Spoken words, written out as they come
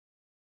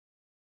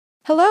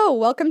Hello,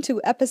 welcome to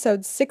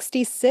episode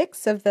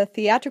 66 of the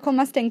Theatrical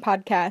Mustang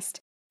podcast.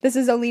 This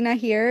is Alina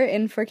here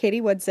in for Katie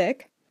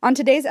Woodzik. On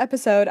today's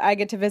episode, I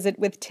get to visit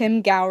with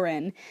Tim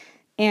Gowron,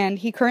 and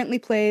he currently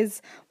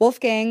plays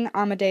Wolfgang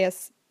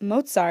Amadeus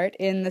Mozart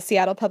in the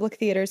Seattle Public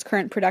Theater's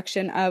current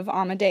production of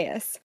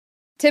Amadeus.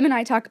 Tim and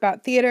I talk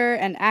about theater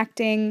and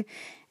acting,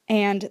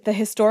 and the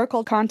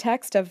historical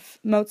context of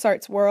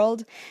Mozart's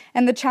world,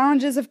 and the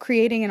challenges of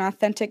creating an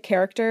authentic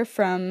character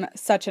from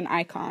such an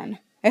icon.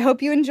 I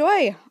hope you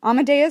enjoy.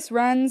 Amadeus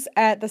runs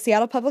at the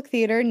Seattle Public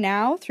Theater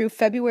now through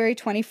February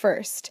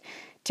 21st.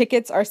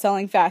 Tickets are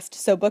selling fast,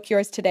 so book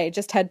yours today.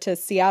 Just head to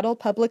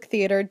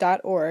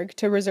seattlepublictheater.org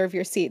to reserve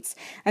your seats.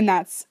 And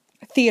that's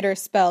theater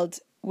spelled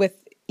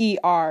with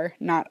E-R,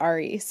 not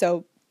R-E.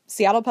 So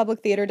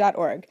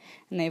seattlepublictheater.org,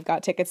 and they've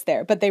got tickets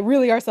there. But they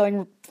really are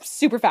selling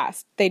super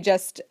fast. They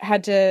just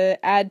had to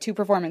add 2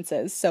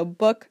 performances, so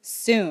book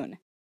soon.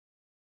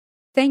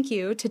 Thank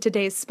you to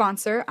today's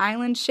sponsor,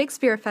 Island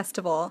Shakespeare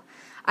Festival.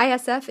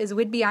 ISF is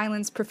Whidbey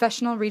Island's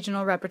professional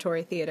regional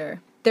repertory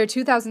theater. Their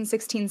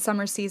 2016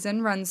 summer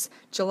season runs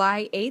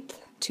July 8th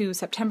to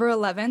September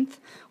 11th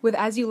with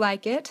As You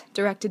Like It,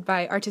 directed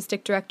by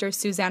artistic director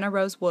Susanna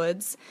Rose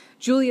Woods,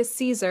 Julius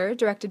Caesar,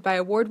 directed by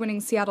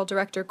award-winning Seattle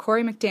director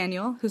Corey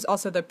McDaniel, who's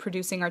also the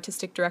producing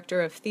artistic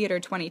director of Theater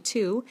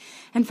 22,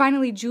 and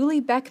finally Julie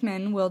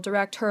Beckman will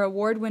direct her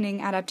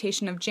award-winning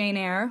adaptation of Jane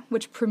Eyre,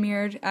 which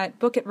premiered at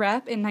Book It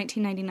Rep in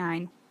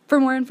 1999. For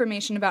more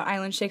information about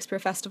Island Shakespeare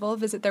Festival,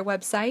 visit their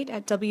website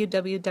at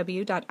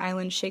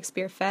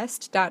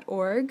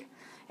www.islandshakespearefest.org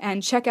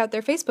and check out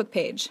their Facebook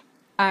page.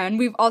 And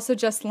we've also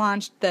just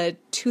launched the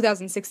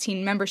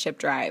 2016 membership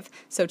drive,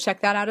 so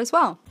check that out as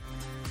well.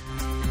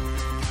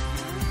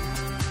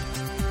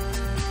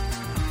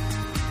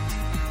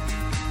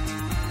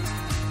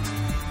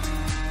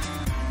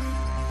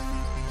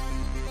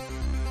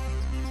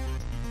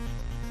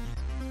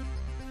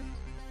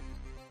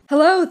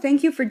 Hello,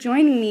 thank you for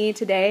joining me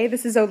today.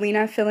 This is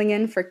Olina filling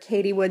in for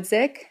Katie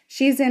Woodzik.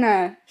 She's in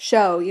a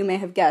show, you may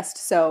have guessed,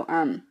 so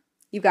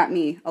you got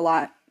me a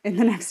lot in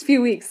the next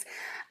few weeks.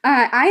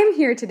 I am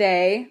here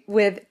today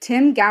with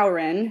Tim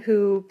Gowron,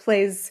 who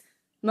plays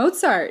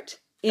Mozart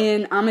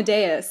in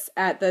Amadeus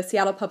at the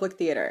Seattle Public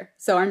Theater.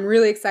 So I'm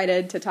really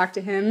excited to talk to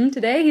him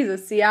today. He's a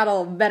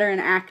Seattle veteran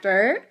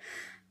actor.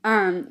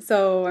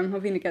 So I'm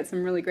hoping to get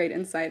some really great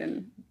insight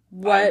in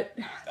what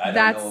I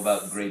don't know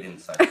about great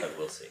insight, but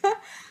we'll see.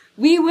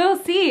 We will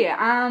see.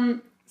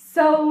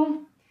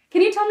 So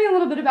can you tell me a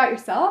little bit about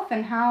yourself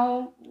and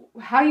how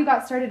you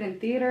got started in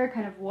theater,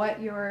 kind of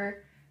what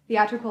your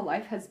theatrical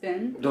life has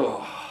been?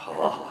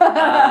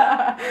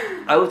 I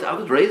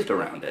was raised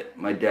around it.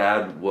 My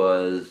dad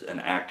was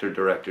an actor,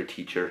 director,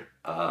 teacher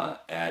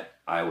at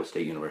Iowa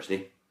State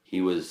University.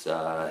 He was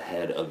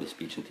head of the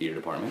speech and theater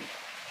department.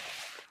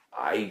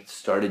 I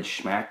started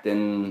schmacked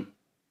in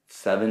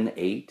 7,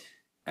 8,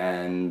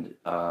 and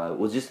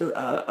was just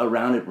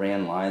around it,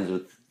 ran lines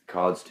with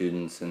college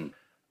students, and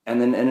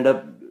then ended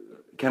up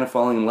kind of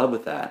falling in love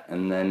with that.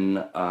 And then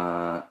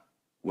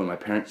when my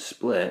parents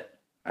split,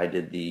 I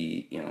did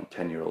the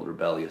 10-year-old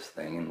rebellious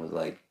thing and was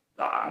like,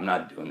 I'm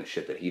not doing the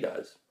shit that he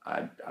does.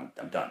 I'm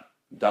done.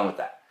 I'm done with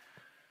that.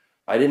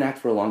 I didn't act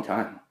for a long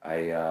time.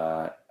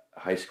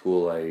 High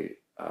school, I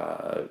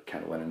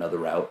kind of went another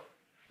route.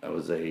 I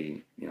was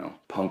a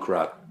punk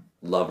rock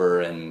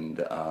lover and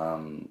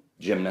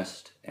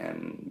gymnast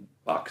and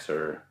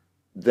boxer.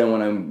 Then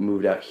when I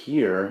moved out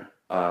here,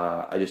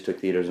 I just took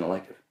theater as an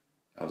elective.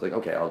 I was like,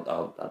 okay,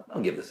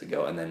 I'll give this a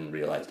go, and then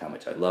realized how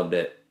much I loved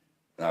it.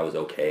 I was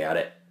okay at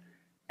it,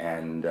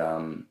 and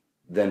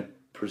then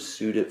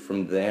pursued it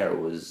from there.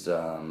 Was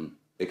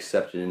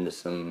accepted into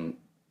some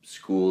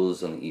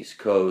schools on the East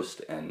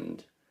Coast,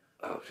 and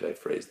how should I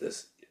phrase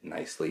this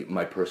nicely?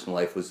 My personal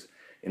life was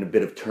in a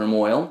bit of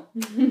turmoil,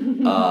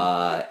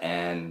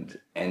 and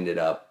ended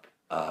up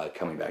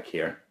coming back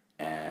here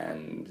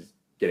and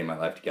getting my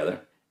life together,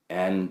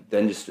 and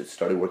then just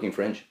started working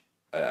Fringe.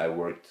 I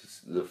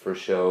worked the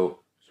first show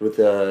with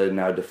a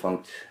now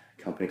defunct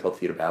company called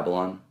Theater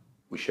Babylon.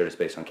 We shared a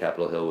space on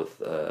Capitol Hill with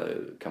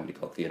a company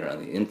called Theater on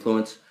the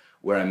Influence,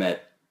 where I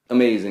met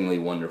amazingly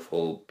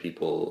wonderful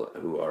people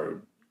who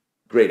are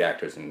great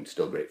actors and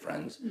still great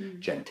friends. Mm-hmm.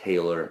 Jen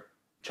Taylor,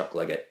 Chuck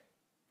Leggett,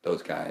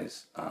 those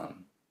guys.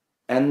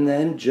 And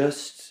then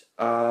just,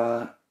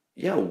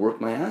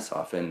 work my ass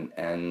off.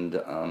 And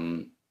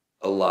a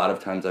lot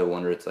of times I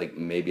wonder, it's like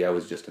maybe I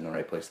was just in the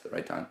right place at the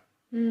right time.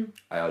 Mm.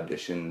 I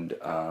auditioned,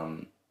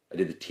 I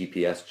did the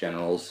TPS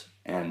Generals,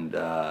 and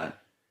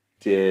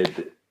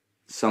did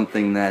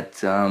something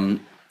that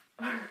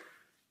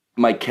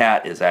my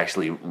cat is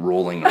actually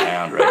rolling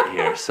around right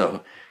here,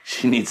 so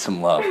she needs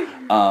some love.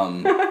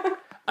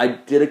 I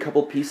did a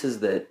couple pieces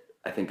that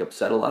I think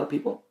upset a lot of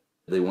people.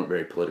 They weren't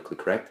very politically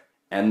correct,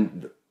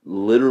 and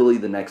literally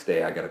the next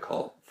day I got a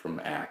call from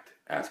ACT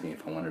asking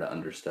if I wanted to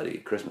understudy A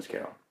Christmas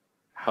Carol.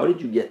 How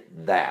did you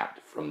get that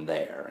from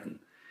there? And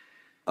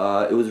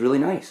it was really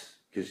nice,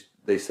 because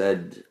they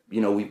said,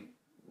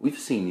 we've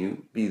seen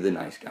you be the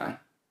nice guy,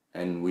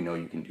 and we know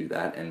you can do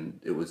that,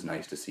 and it was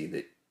nice to see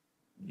that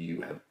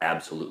you have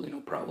absolutely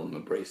no problem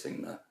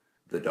embracing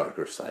the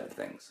darker side of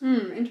things.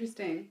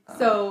 Interesting.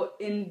 So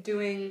in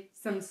doing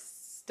some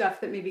stuff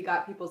that maybe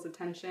got people's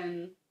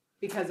attention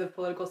because of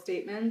political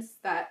statements,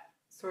 that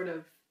sort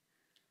of...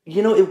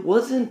 It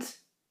wasn't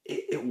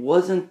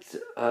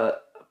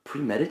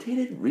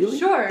premeditated, really.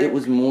 Sure. It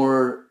was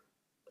more,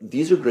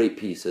 these are great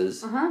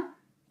pieces,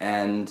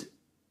 and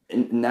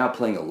now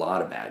playing a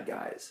lot of bad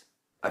guys,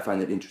 I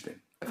find it interesting.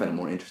 I find it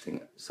more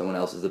interesting. Someone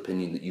else's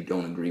opinion that you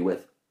don't agree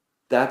with.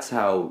 That's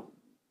how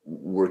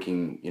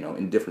working,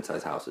 in different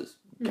size houses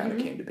kind of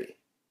came to be.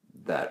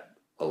 That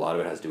a lot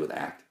of it has to do with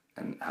ACT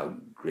and how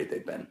great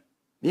they've been.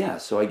 Yeah,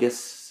 so I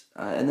guess,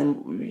 and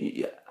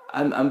then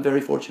I'm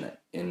very fortunate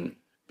in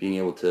being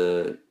able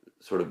to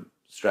sort of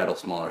straddle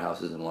smaller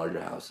houses and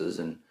larger houses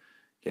and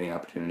getting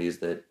opportunities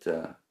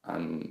that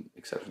I'm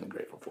exceptionally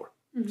grateful for.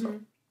 So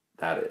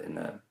that in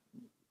a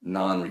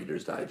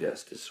non-Reader's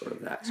Digest is sort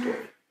of that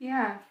story.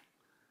 Yeah.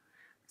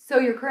 So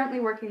you're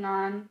currently working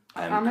on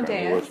I'm Amadeus.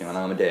 currently working on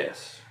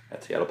Amadeus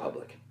at Seattle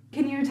Public.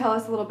 Can you tell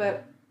us a little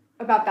bit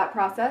about that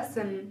process?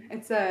 And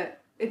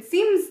it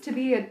seems to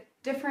be a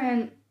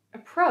different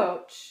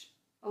approach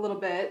a little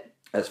bit.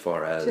 As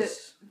far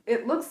as...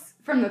 It looks,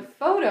 from the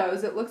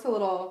photos, it looks a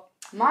little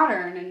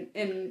modern and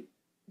in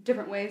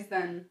different ways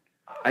than...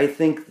 I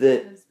think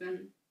that... has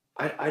been...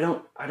 I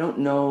don't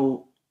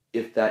know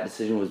if that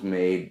decision was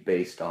made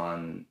based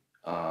on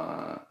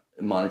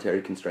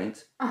monetary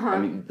constraints. I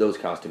mean, those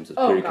costumes, those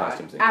period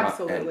costumes.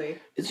 Absolutely.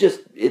 And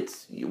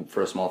it's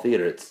for a small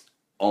theater, it's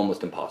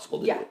almost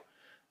impossible to do.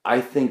 I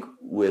think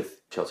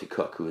with Chelsea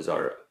Cook, who is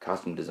our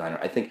costume designer,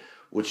 I think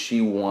what she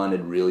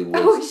wanted really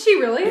was... Oh, is she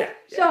really? Yeah.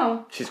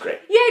 So, she's great.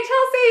 Yay,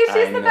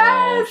 Chelsea! She's the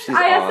best! She's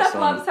ISF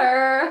awesome. loves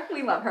her.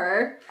 We love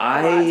her.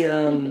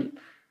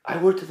 I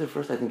worked with her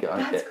first, I think,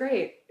 That's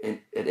great.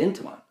 At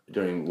Intimont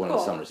during one of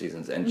the summer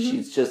seasons, and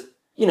she's just,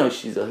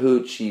 she's a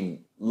hoot.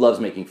 She loves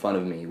making fun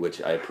of me,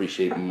 which I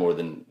appreciate more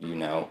than you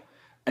know,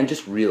 and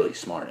just really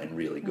smart and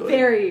really good.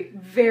 Very,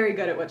 very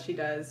good at what she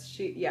does.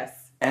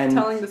 And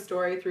telling the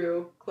story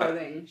through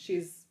clothing.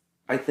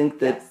 I think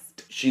that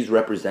she's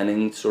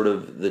representing sort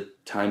of the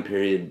time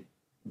period,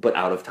 but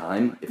out of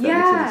time, if that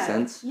makes any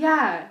sense.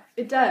 Yeah,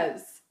 it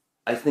does.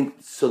 I think,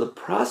 so the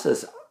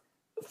process,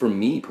 for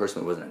me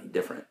personally, wasn't any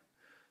different.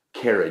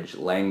 Carriage,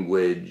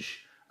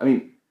 language. I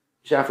mean,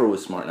 Shaffer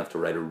was smart enough to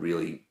write a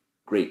really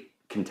great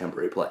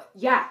contemporary play.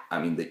 Yeah. I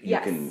mean, that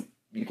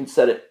you can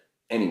set it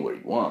anywhere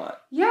you want.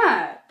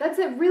 Yeah, that's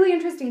a really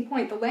interesting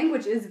point. The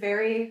language is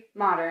very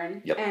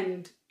modern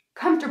and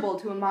comfortable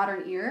to a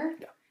modern ear.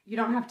 Yeah. You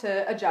don't have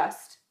to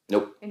adjust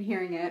in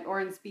hearing it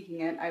or in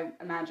speaking it, I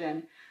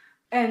imagine.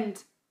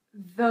 And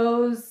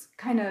those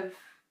kind of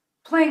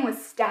playing with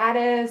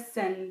status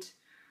and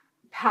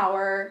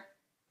power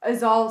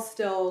is all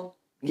still...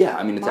 Yeah,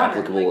 I mean, it's modern.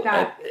 Applicable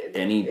at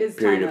any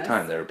period of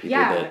time. There are people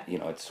that,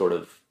 it's sort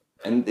of...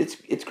 And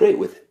it's great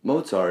with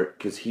Mozart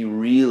because he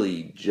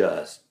really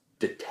just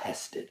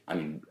detested... I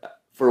mean,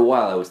 for a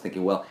while I was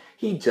thinking, well,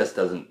 he just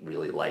doesn't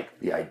really like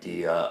the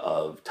idea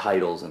of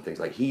titles and things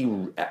like... He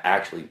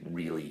actually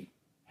really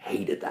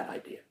hated that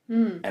idea.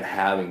 And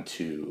having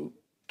to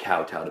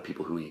kowtow to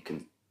people who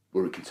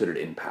were considered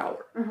in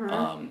power.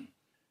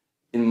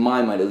 In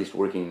my mind, at least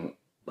working...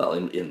 Well,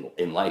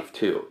 in life,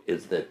 too,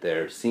 is that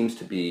there seems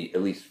to be,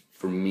 at least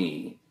for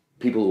me,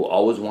 people who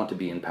always want to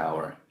be in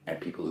power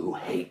and people who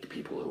hate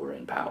people who are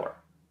in power.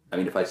 I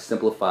mean, if I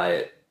simplify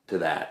it to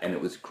that, and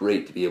it was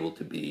great to be able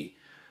to be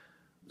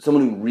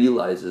someone who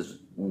realizes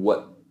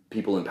what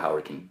people in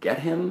power can get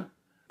him,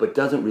 but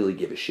doesn't really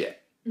give a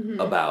shit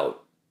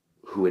about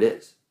who it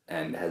is,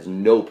 and has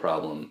no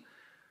problem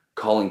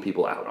calling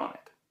people out on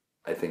it.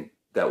 I think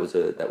that was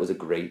a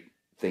great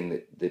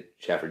thing that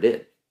Shaffer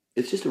did.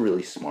 It's just a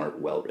really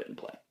smart, well-written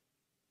play.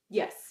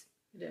 Yes,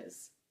 it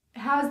is.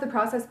 How has the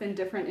process been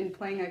different in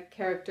playing a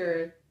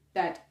character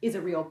that is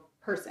a real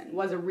person,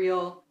 was a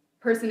real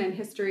person in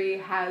history,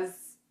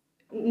 has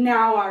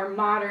now our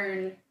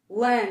modern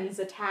lens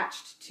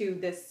attached to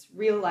this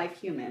real-life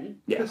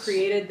human who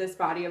created this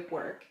body of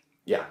work?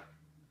 Yeah.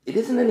 It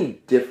isn't any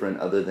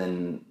different other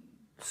than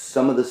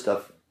some of the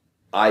stuff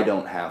I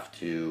don't have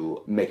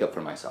to make up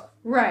for myself.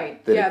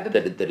 Right. That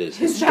is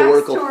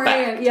historical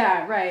fact.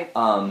 Right.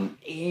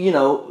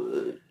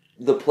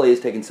 The play has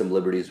taken some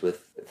liberties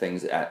with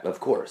things, of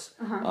course.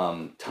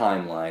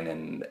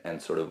 Timeline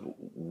and sort of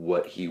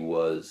what he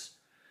was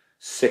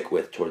sick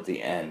with towards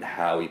the end,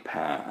 how he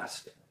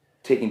passed.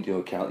 Taking into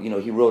account,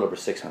 he wrote over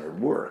 600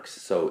 works,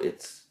 so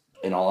it's,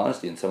 in all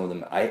honesty, and some of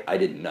them I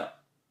didn't know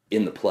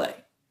in the play.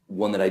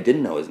 One that I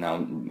didn't know is now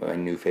my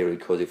new favorite,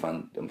 Così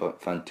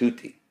fan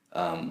tutti.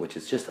 Which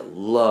is just a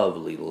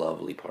lovely,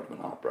 lovely part of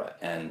an opera.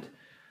 And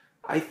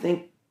I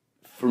think,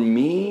 for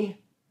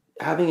me,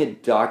 having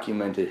it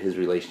documented his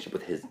relationship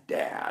with his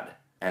dad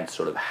and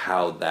sort of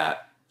how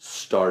that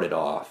started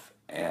off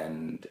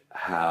and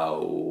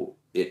how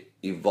it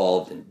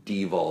evolved and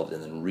devolved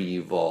and then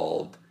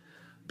re-evolved,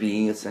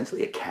 being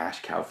essentially a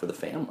cash cow for the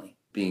family,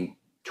 being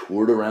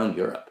toured around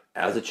Europe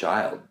as a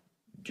child,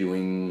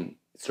 doing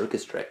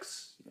circus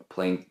tricks,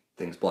 playing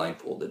things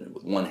blindfolded and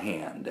with one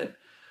hand and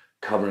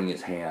covering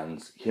his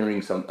hands,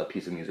 hearing a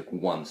piece of music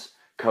once,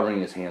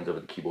 covering his hands over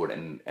the keyboard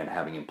and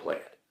having him play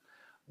it.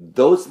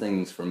 Those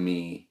things for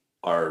me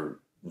are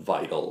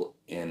vital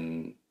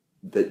in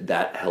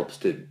that helps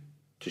to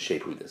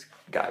shape who this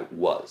guy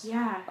was.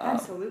 Yeah,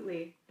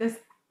 absolutely. This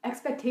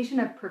expectation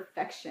of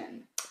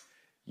perfection.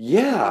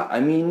 Yeah, I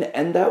mean,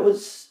 and that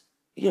was,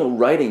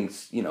 writing,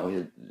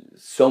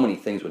 so many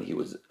things when he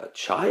was a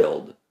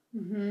child,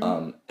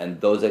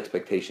 and those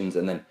expectations,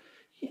 and then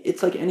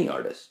it's like any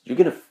artist, you're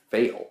going to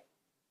fail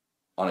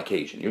on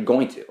occasion. You're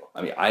going to.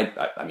 I mean,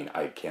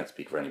 I can't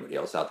speak for anybody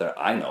else out there.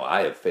 I know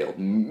I have failed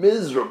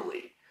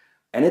miserably,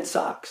 and it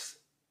sucks.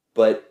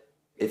 But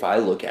if I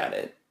look at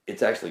it,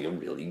 it's actually a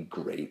really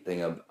great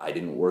thing of I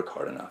didn't work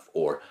hard enough,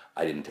 or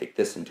I didn't take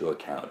this into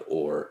account,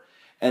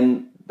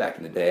 and back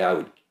in the day, I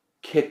would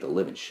kick the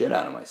living shit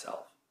out of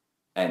myself.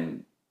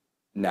 And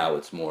now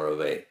it's more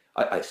of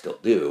I still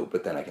do,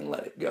 but then I can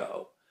let it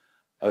go.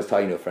 I was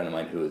talking to a friend of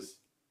mine who has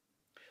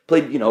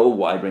played, a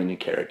wide range of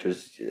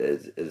characters,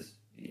 as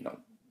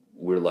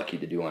we're lucky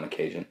to do on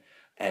occasion.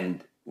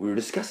 And we were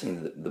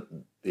discussing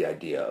the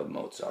idea of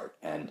Mozart,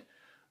 and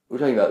we were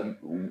talking about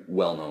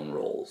well-known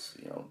roles,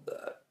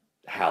 the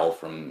Hal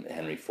from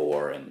Henry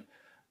IV, and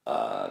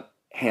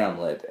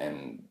Hamlet,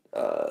 and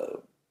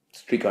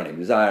Streetcar Named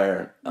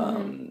Desire.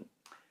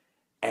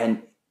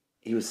 And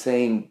he was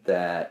saying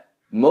that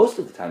most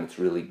of the time it's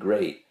really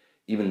great,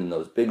 even in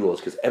those big roles,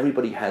 because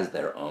everybody has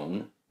their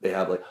own. They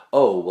have like,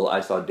 oh, well,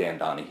 I saw Dan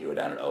Donahue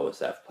down at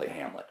OSF play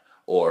Hamlet,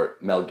 or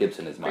Mel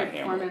Gibson is my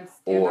Hamlet,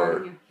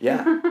 or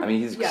yeah, I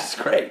mean he's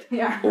great,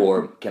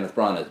 or Kenneth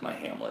Branagh is my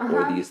Hamlet,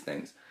 or these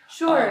things.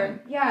 Sure,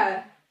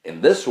 yeah.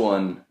 In this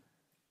one,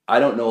 I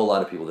don't know a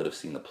lot of people that have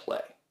seen the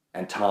play,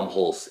 and Tom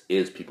Hulce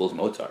is people's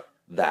Mozart.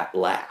 That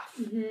laugh,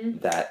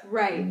 that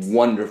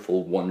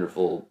wonderful,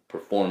 wonderful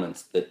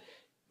performance that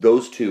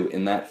those two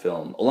in that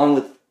film, along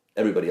with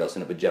everybody else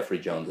in it, but Jeffrey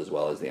Jones as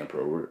well as the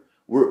Emperor,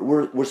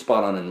 were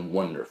spot on and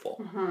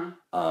wonderful.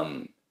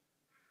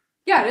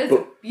 Yeah, it is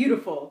a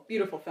beautiful,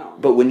 beautiful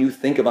film. But when you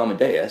think of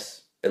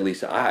Amadeus, at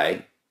least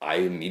I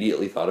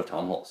immediately thought of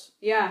Tom Hulce.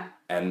 Yeah.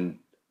 And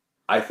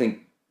I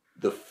think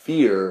the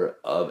fear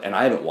of, and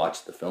I haven't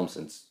watched the film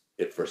since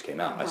it first came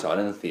out. I saw it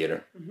in the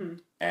theater,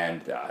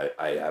 and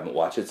I haven't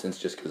watched it since,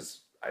 just because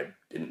I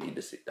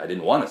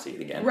didn't want to see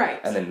it again. Right.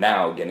 And then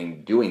now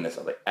doing this, I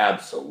was like,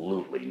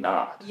 absolutely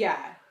not. Yeah.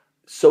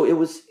 So it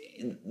was,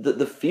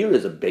 the fear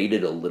is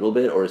abated a little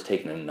bit, or has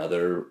taken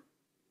another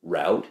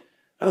route.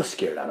 I was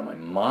scared out of my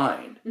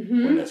mind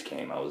when this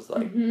came. I was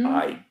like,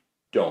 I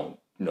don't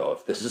know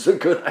if this is a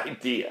good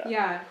idea.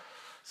 Yeah.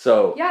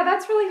 So. Yeah,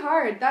 that's really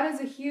hard. That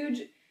is a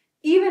huge,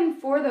 even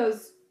for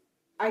those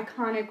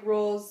iconic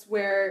roles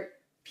where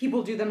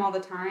people do them all the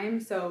time.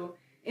 So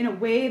in a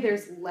way,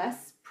 there's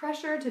less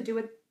pressure to do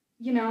it,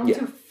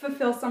 to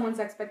fulfill someone's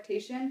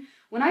expectation.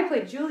 When I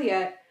played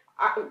Juliet,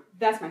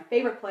 that's my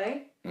favorite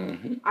play.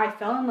 I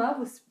fell in love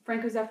with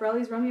Franco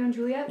Zeffirelli's Romeo and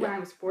Juliet when I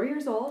was 4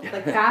 years old.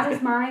 Like that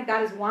is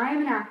why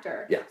I'm an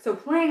actor. Yeah. So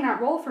playing that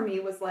role for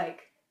me was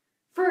like,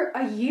 for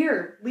a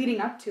year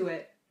leading up to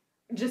it,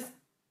 just,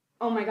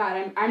 oh my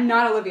God, I'm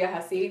not Olivia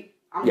Hussey.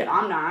 I'm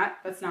not.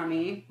 That's not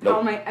me. Nope.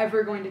 How am I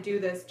ever going to do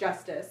this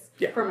justice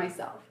for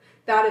myself?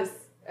 That is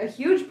a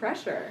huge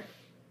pressure.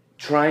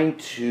 Trying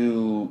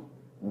to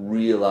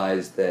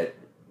realize that,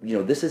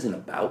 this isn't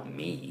about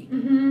me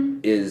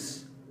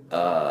is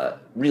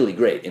really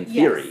great in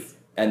theory. Yes.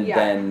 And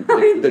then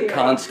the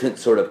constant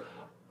sort of,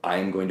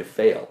 I'm going to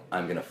fail.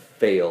 I'm going to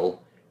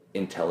fail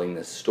in telling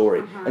this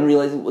story. And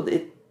realizing,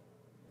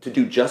 to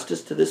do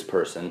justice to this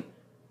person,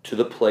 to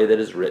the play that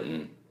is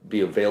written,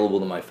 be available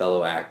to my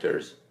fellow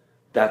actors,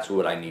 that's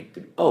what I need to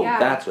be.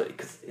 That's what...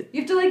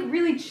 you have to,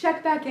 really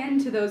check back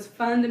into those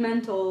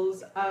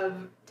fundamentals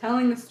of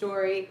telling the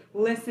story,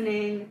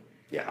 listening,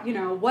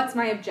 what's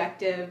my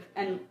objective,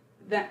 and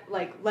that,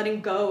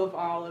 letting go of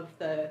all of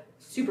the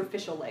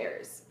superficial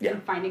layers.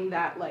 And finding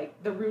that,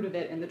 the root of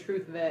it and the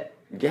truth of it.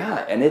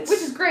 Yeah, and it's...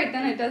 Which is great,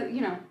 then it does,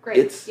 great.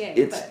 It's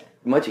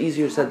much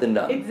easier said than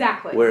done.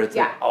 Exactly. Where it's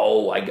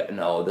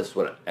this is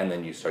what... And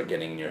then you start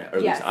getting in your... Or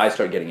at least I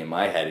start getting in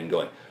my head and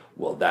going...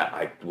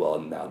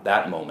 now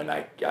that moment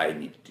I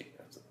need to do.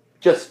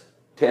 Just,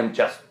 Tim,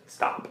 just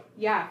stop.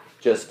 Yeah.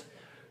 Just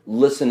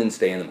listen and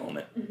stay in the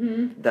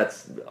moment.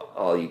 That's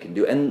all you can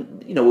do.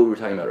 And, what we were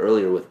talking about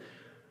earlier with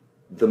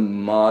the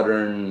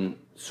modern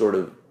sort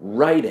of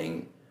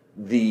writing,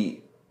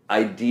 the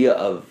idea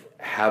of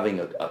having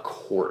a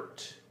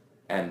court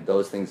and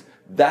those things,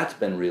 that's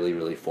been really,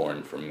 really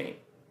foreign for me.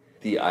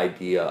 The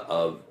idea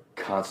of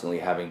constantly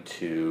having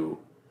to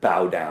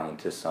bow down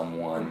to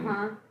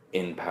someone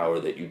in power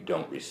that you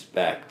don't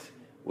respect,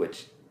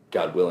 which,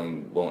 God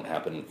willing, won't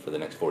happen for the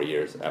next 4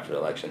 years after the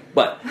election.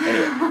 But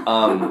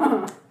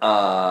anyway,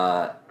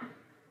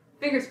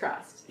 fingers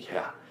crossed.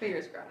 Yeah.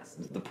 Fingers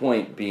crossed. The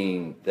point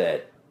being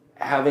that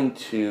having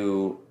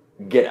to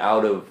get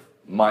out of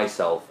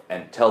myself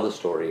and tell the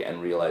story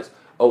and realize,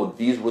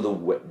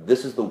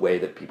 this is the way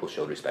that people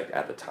showed respect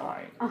at the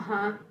time.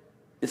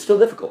 It's still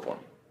difficult for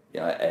me.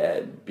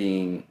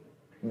 Being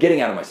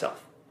getting out of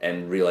myself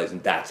and realizing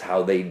that's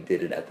how they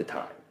did it at the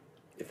time.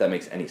 If that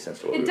makes any sense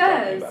to what we were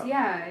talking about.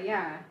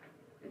 Yeah,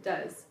 it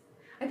does.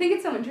 I think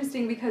it's so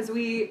interesting because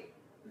we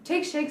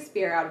take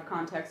Shakespeare out of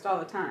context all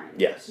the time.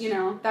 Yes. You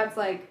know, that's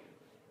like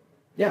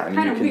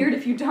kind of weird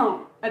if you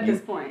don't at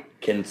this point.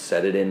 Can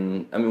set it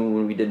in, I mean,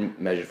 when we did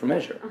Measure for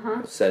Measure,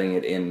 setting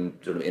it in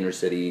sort of inner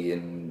city,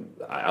 and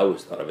I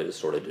always thought of it as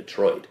sort of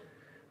Detroit.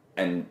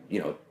 And, you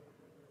know,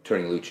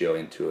 turning Lucio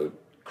into a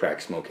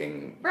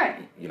crack-smoking,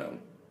 right. you know,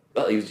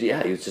 well, he was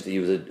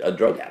a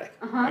drug addict.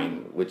 I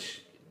mean,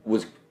 which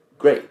was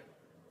great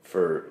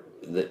for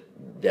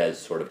that Des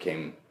sort of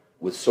came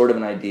with sort of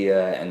an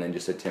idea, and then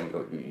just said, Tim,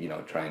 go, you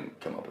know, try and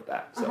come up with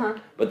that. So,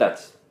 but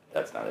that's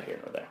neither here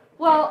nor there.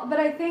 Well, but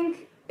I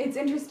think it's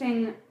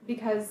interesting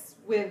because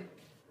with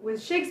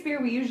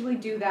Shakespeare, we usually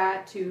do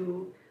that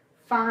to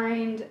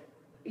find,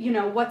 you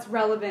know, what's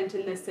relevant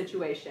in this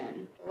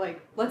situation. Like,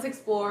 let's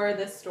explore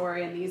this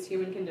story and these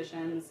human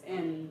conditions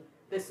in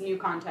this new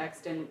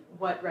context and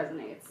what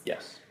resonates.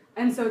 Yes.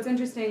 And so it's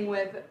interesting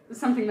with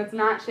something that's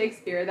not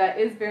Shakespeare, that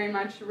is very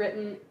much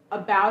written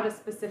about a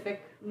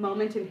specific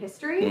moment in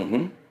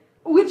history,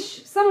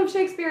 which some of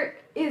Shakespeare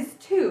is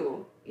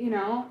too, you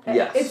know?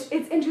 Yes.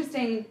 It's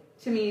interesting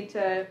to me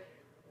to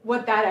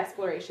what that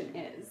exploration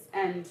is.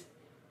 And,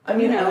 I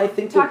mean, you know, I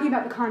think talking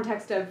about the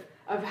context of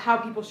how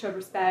people showed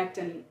respect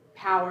and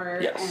power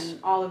yes. and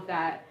all of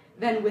that,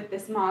 then with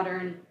this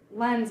modern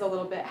lens a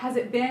little bit. Has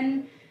it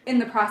been... in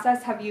the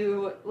process, have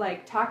you,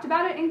 like, talked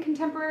about it in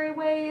contemporary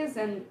ways?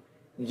 And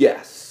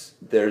yes,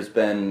 there's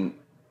been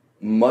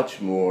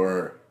much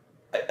more.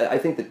 I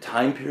think the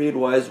time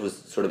period-wise was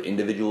sort of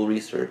individual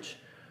research.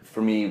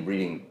 For me,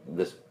 reading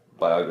this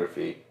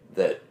biography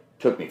that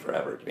took me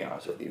forever, to be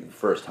honest with you. The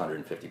first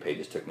 150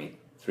 pages took me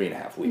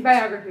 3.5 weeks.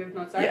 Biography of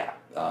Mozart? Yeah.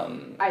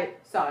 I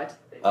saw it.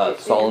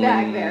 Solomon.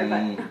 In the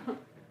bag there, but...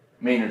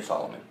 Maynard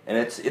Solomon, and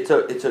it's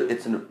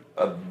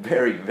a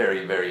very,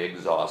 very, very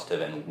exhaustive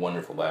and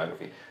wonderful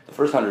biography. The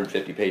first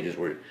 150 pages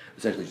were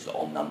essentially just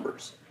all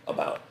numbers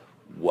about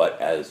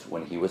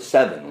when he was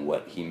 7,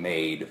 what he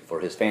made for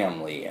his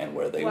family and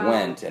where they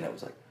went, and it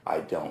was like,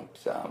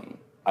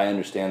 I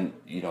understand,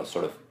 you know,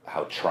 sort of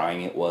how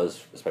trying it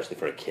was, especially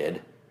for a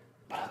kid,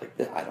 but I was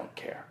like, I don't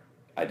care.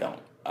 I don't.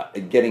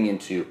 Getting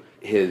into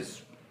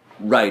his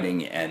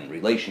writing and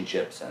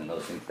relationships and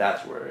those things,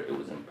 that's where it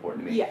was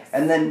important to me. Yes.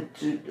 And then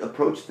to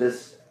approach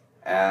this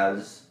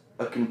as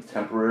a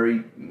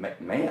contemporary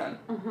man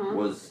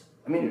was,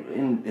 I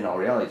mean, in all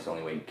reality, it's the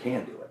only way you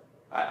can do it.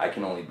 I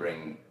can only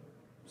bring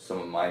some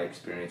of my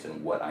experience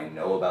and what I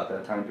know about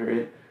that time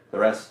period. The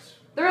rest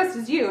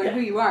is you and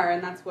who you are,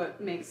 and that's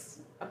what makes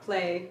a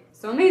play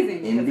so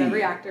amazing, because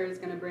every actor is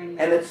going to bring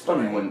their And it's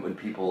story. funny when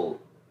people,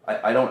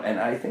 I don't, and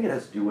I think it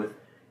has to do with,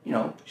 you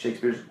know,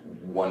 Shakespeare's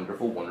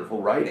wonderful,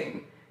 wonderful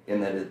writing,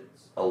 in that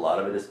a lot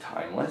of it is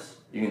timeless.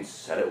 You can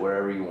set it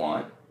wherever you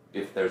want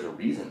if there's a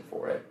reason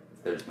for it.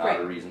 If there's not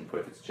a reason for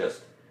it, if it's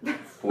just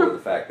for the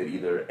fact that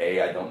either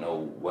A, I don't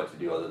know what to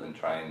do other than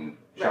try and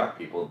shock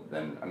people,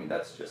 then, I mean,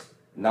 that's just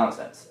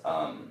nonsense.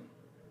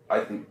 I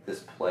think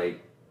this play,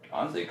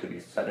 honestly, it could be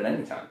set at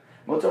any time.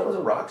 Mozart was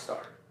a rock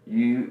star.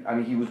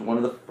 He was one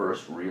of the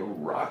first real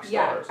rock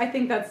stars. Yeah, I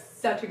think that's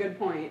such a good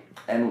point.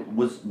 And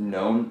was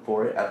known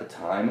for it at the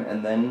time,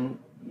 and then,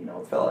 you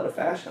know, fell out of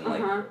fashion,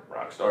 like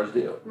rock stars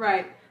do.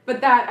 Right.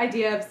 But that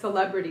idea of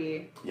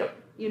celebrity, Yep.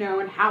 you know,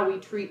 and how we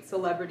treat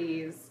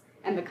celebrities,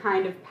 and the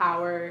kind of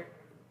power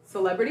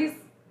celebrities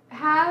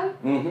have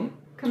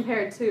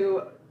compared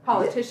to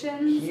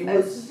politicians,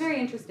 is very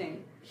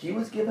interesting. He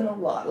was given a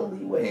lot of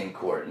leeway in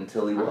court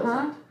until he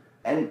wasn't.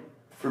 And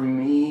for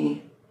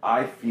me,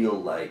 I feel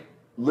like,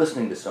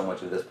 listening to so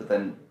much of this, but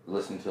then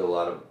listening to a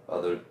lot of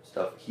other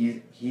stuff,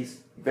 he's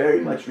very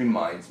much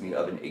reminds me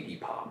of an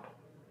Iggy Pop,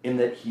 in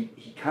that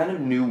he kind of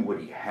knew what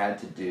he had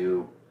to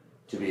do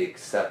to be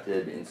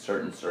accepted in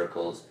certain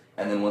circles,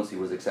 and then once he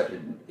was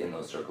accepted in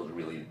those circles,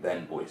 really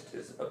then voiced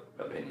his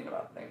opinion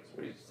about things,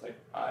 where he's just like,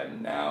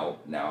 now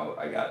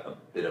I got a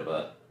bit of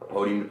a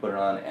podium to put it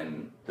on,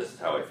 and this is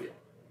how I feel.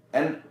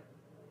 And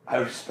I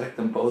respect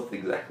them both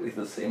exactly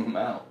the same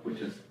amount, which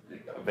is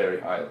very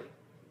highly.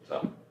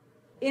 So,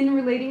 in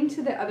relating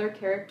to the other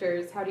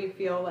characters, how do you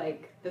feel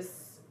like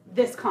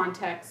this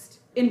context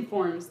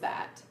informs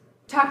that?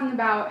 Talking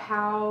about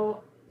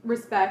how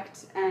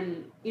respect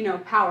and, you know,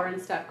 power and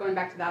stuff, going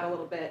back to that a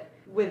little bit,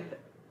 with,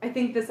 I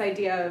think, this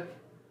idea of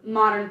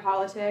modern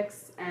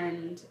politics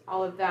and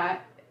all of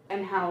that,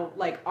 and how,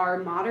 like, our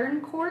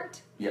modern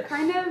court,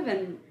 kind of,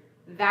 and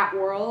that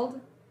world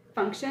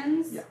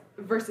functions,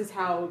 versus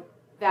how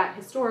that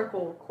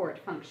historical court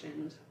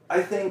functioned.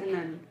 I think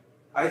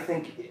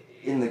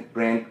in the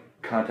grand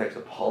context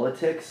of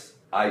politics,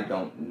 I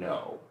don't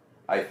know.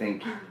 I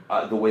think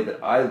the way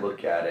that I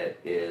look at it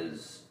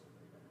is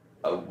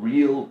a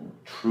real,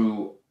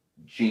 true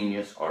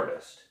genius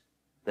artist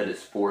that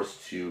is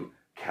forced to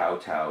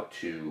kowtow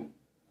to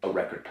a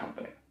record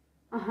company,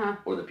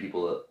 or the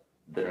people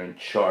that are in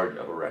charge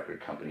of a record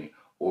company,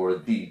 or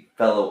the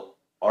fellow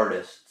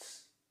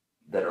artists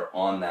that are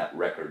on that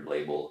record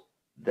label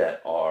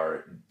that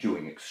are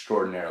doing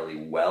extraordinarily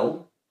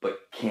well, but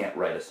can't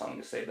write a song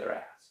to save their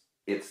ass.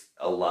 It's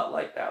a lot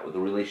like that. With the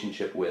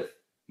relationship with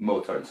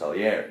Mozart and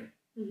Salieri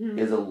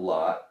is a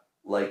lot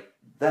like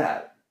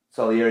that.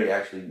 Salieri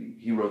actually,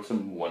 he wrote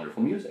some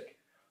wonderful music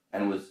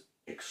and was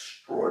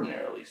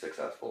extraordinarily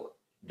successful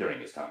during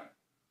his time.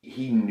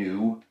 He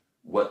knew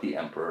what the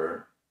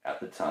emperor at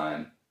the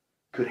time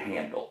could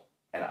handle.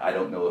 And I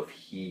don't know if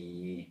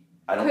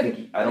I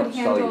don't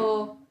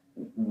handle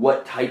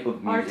what type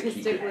of music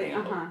he could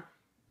handle.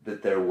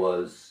 That there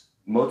was,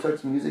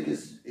 Mozart's music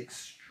is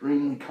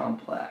extremely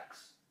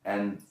complex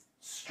and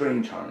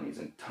strange harmonies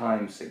and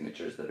time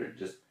signatures that are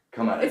just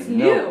come out of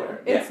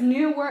nowhere. It's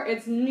new.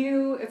 It's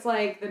new. It's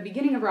like the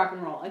beginning of rock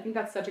and roll. I think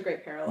that's such a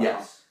great parallel.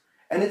 Yes.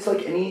 And it's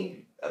like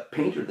any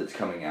painter that's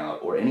coming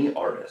out or any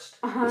artist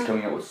that's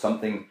coming out with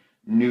something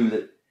new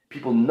that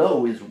people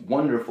know is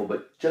wonderful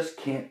but just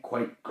can't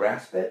quite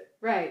grasp it.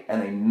 Right.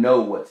 And they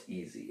know what's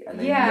easy and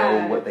they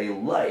know what they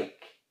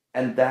like.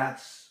 And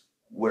that's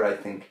where I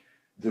think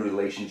the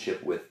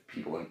relationship with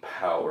people in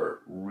power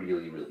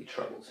really, really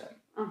troubles him.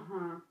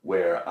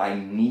 Where I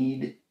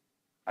need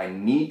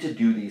to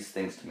do these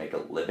things to make a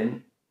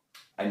living.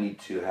 I need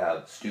to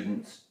have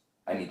students.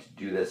 I need to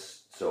do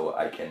this so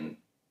I can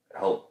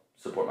help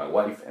support my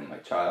wife and my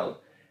child,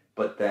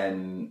 but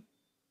then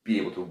be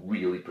able to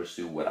really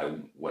pursue what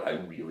I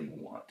really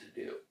want to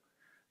do.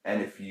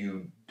 And if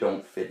you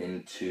don't fit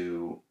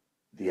into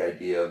the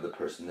idea of the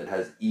person that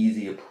has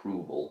easy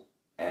approval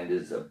and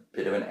is a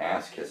bit of an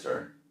ass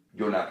kisser,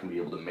 you're not going to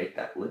be able to make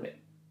that living.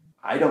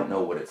 I don't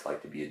know what it's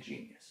like to be a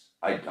genius.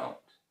 I don't.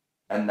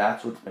 And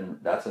that's been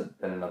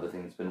another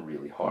thing that's been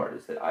really hard,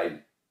 is that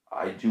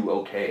I do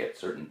okay at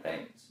certain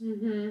things.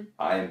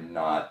 I am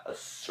not a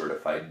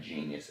certified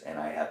genius, and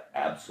I have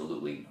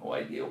absolutely no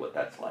idea what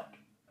that's like.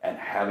 And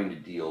having to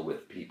deal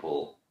with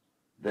people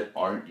that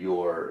aren't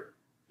your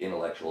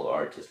intellectual or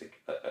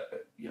artistic,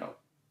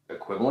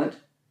 equivalent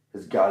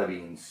has got to be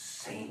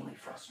insanely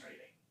frustrating.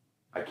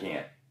 I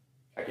can't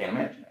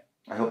imagine it.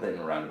 I hope that in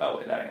a roundabout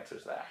way that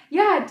answers that.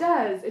 Yeah, it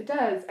does. It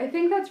does. I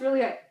think that's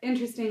really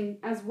interesting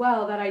as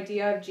well, that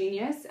idea of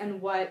genius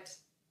and what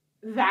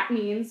that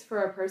means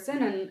for a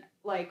person and,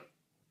 like,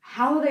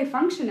 how they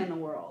function in the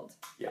world.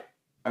 Yeah.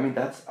 I mean,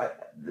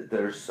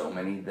 there's so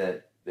many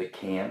that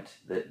can't,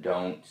 that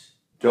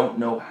don't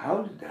know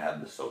how to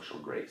have the social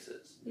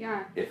graces.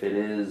 Yeah. If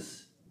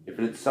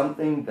it's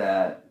something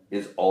that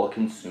is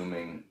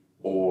all-consuming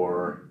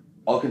or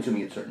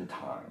all-consuming at certain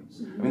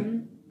times. I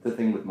mean, the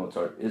thing with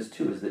Mozart is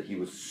that he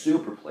was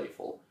super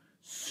playful,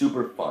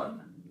 super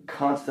fun,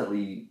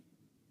 constantly.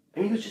 I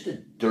mean, he was just a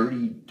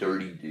dirty,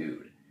 dirty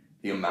dude.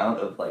 The amount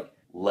of like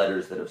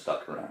letters that have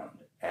stuck around,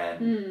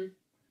 and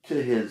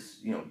to his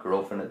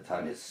girlfriend at the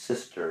time, his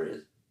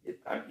sister,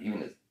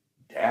 even his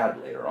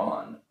dad later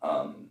on.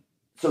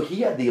 So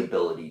he had the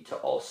ability to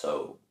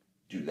also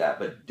do that,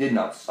 but did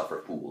not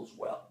suffer fools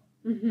well.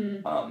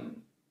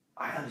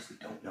 I honestly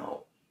don't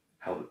know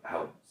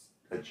how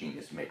a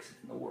genius makes it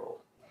in the world.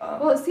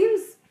 Well, it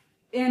seems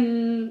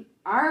in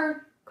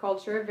our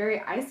culture very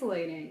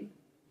isolating,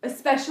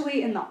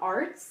 especially in the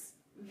arts.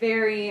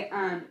 Very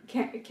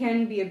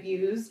can be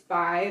abused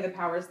by the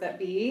powers that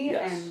be,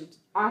 and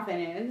often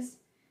is,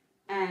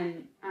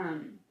 and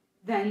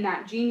then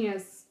that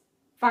genius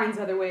finds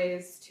other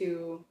ways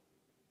to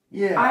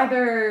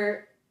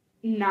either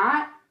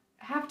not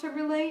have to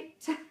relate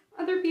to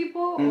other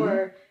people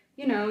or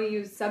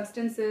use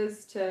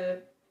substances to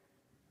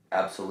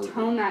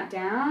tone that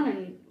down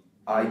and.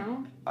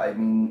 I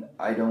mean,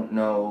 I don't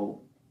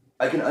know.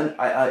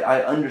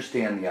 I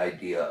understand the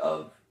idea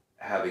of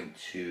having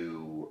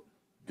to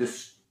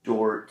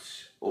distort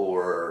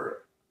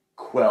or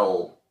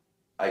quell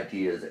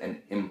ideas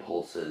and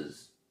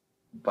impulses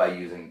by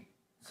using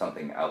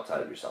something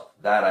outside of yourself.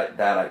 That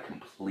I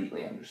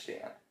completely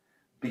understand,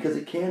 because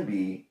it can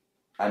be,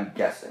 I'm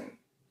guessing,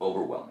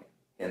 overwhelming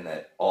in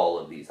that all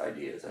of these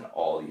ideas and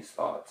all these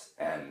thoughts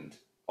and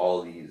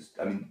all these.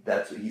 I mean,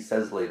 that's what he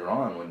says later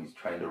on when he's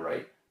trying to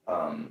write.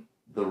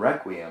 The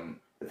Requiem,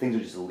 the things are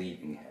just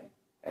leaving him,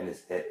 and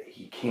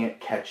he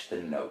can't catch the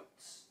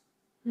notes.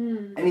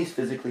 And he's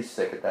physically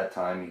sick at that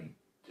time.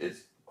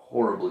 He's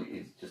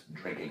just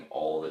drinking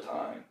all the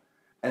time.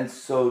 And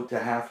so to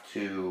have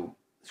to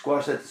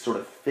squash that to sort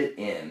of fit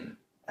in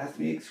has to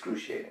be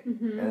excruciating.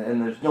 And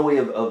there's no way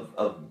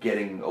of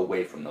getting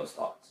away from those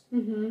thoughts.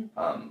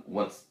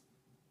 Once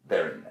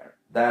they're in there.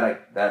 That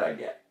I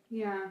get.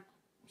 Yeah.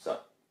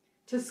 So.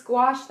 To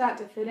squash that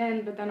to fit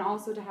in, but then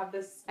also to have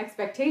this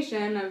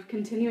expectation of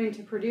continuing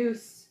to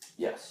produce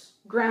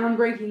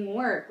groundbreaking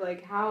work.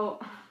 Like, how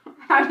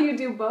do you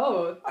do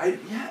both?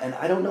 And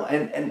I don't know.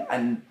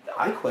 And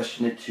I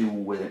question it too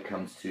when it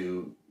comes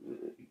to,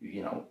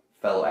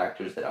 fellow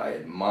actors that I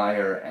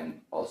admire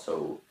and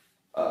also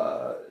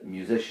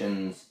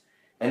musicians.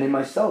 And in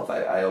myself,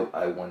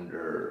 I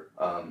wonder,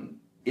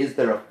 is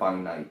there a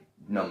finite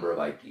number of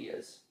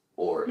ideas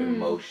or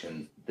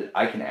emotions that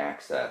I can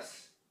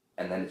access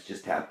and then it's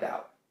just tapped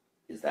out?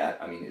 Is that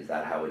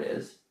how it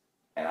is?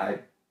 And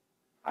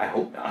I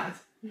hope not.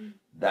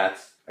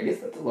 I guess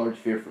that's a large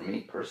fear for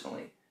me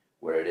personally,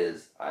 where it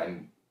is,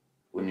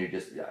 when you're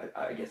just,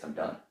 I guess I'm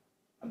done.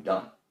 I'm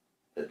done.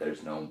 That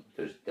there's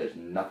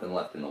nothing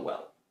left in the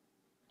well.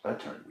 That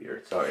turned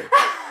weird, sorry.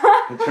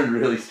 It turned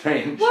really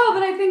strange. Well,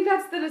 but I think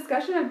that's the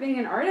discussion of being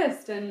an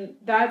artist, and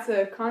that's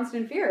a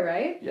constant fear,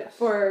 right? Yes.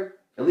 For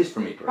at least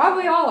for me personally.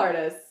 Probably all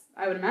artists,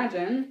 I would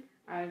imagine.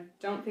 I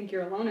don't think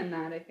you're alone in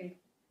that. I think,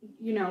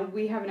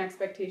 we have an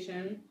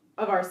expectation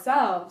of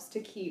ourselves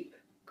to keep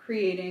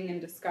creating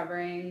and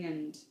discovering,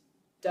 and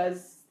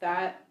does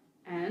that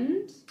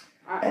end?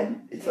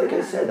 And it's like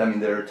I said, I mean,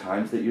 there are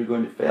times that you're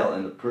going to fail,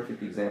 and the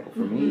perfect example for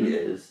me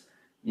is,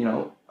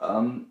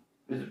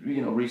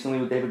 recently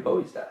with David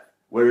Bowie's death,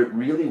 where it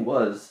really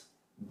was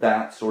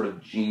that sort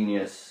of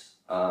genius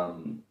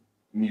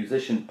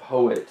musician,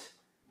 poet,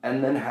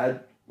 and then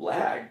had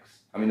lags.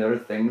 I mean, there are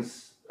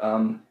things,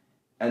 and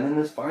then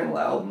this final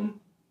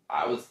album,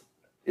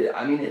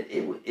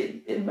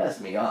 it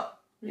messed me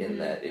up in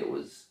that it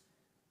was,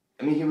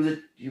 he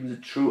was a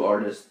true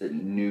artist that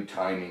knew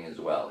timing as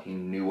well. He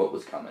knew what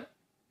was coming.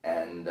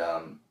 And,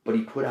 but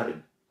he put out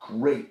a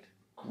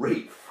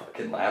great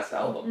fucking last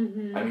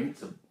album. I mean,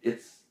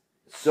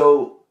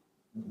 so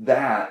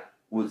that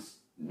was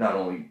not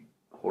only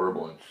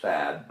horrible and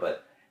sad,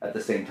 but at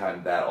the same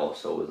time, that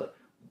also was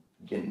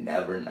you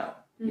never know.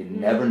 You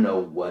never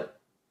know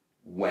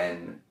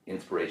when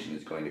inspiration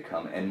is going to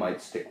come and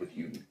might stick with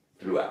you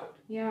throughout.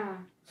 Yeah.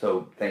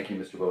 So thank you,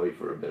 Mr. Bowie,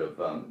 for a bit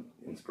of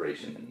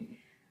inspiration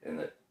and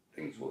that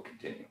things will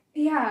continue.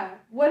 Yeah.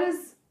 What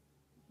is,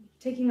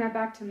 taking that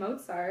back to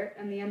Mozart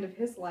and the end of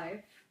his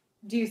life,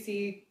 do you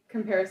see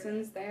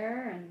comparisons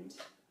there? And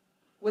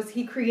was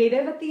he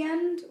creative at the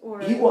end?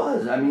 Or he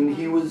was. I mean,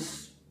 he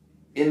was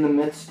in the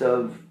midst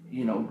of,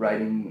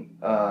 writing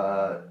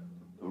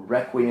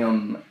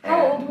Requiem.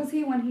 How old was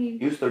he when he...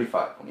 He was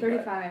 35 when he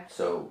 35. died.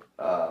 So...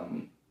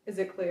 is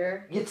it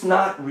clear? It's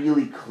not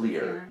really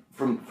clear.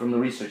 Yeah. From the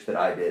research that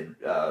I did,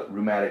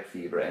 rheumatic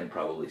fever and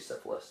probably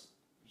syphilis.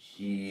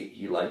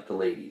 He liked the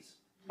ladies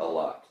a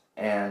lot.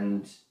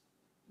 And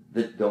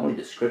the only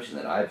description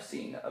that I've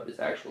seen of his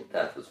actual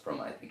death was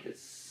from, I think,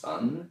 his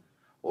son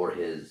or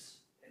his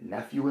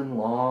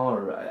nephew-in-law,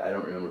 or I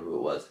don't remember who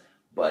it was.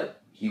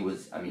 But he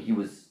was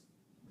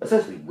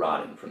essentially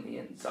rotting from the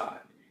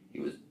inside. He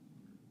was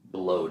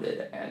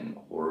bloated and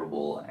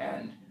horrible,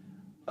 and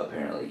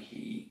apparently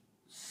he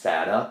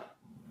sat up,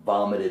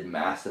 vomited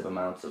massive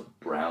amounts of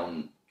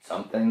brown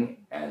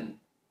something, and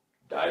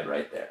died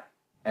right there.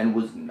 And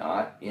was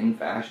not in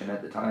fashion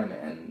at the time.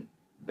 And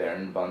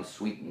Baron von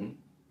Swieten,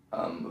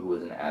 who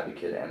was an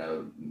advocate and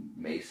a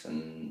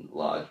Mason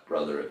Lodge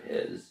brother of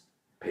his,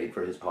 paid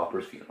for his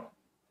pauper's funeral.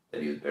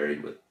 That he was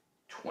buried with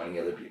 20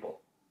 other people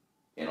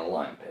in a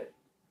lime pit.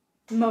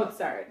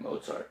 Mozart.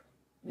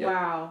 Yep.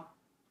 Wow.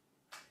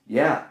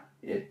 Yeah.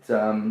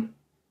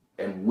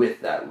 And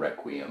with that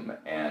Requiem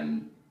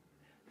and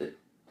the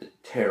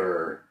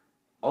terror,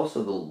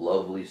 also the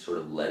lovely sort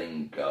of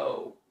letting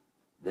go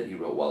that he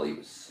wrote while he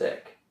was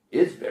sick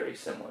is very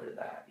similar to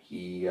that.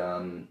 He,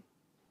 in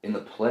the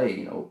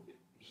play,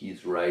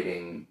 he's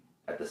writing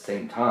at the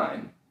same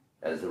time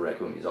as the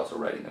Requiem, he's also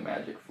writing the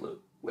Magic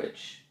Flute,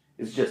 which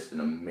is just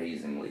an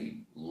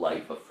amazingly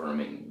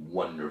life-affirming,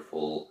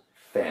 wonderful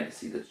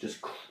fantasy that's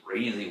just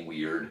crazy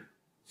weird.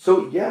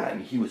 So yeah,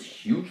 he was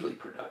hugely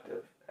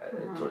productive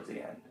towards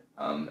the end,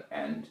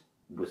 and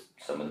was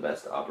some of the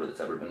best opera that's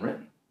ever been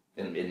written,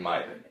 in my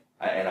opinion.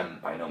 And I'm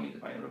by no means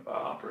an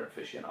opera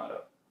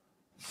aficionado.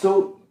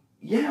 So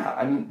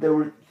yeah, there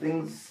were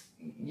things,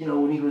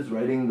 when he was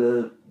writing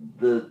the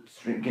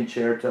string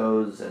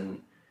concertos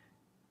and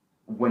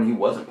when he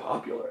wasn't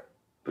popular,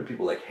 but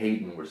people like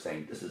Haydn were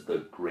saying this is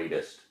the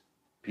greatest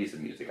piece of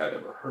music I've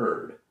ever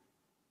heard.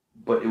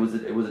 But it was a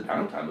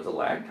downtime, it was a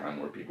lag time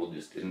where people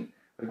just didn't,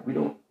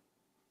 the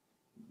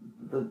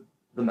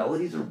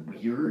melodies are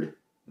weird.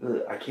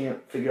 I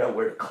can't figure out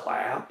where to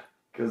clap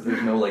because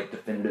there's no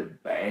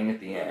definitive bang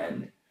at the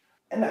end.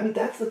 And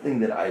that's the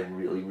thing that I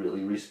really,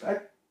 really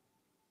respect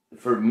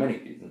for many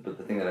reasons, but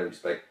the thing that I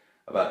respect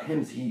about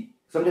him is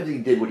sometimes he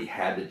did what he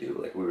had to do,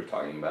 like we were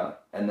talking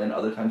about, and then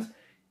other times,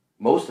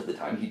 most of the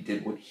time, he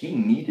did what he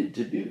needed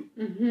to do.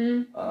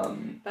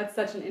 Mm-hmm. That's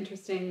such an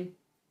interesting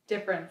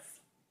difference.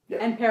 Yeah.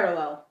 And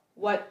parallel.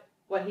 What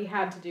he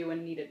had to do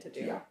and needed to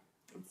do. Yeah.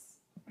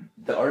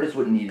 The artist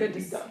what needed to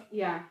be done.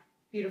 Yeah.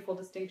 Beautiful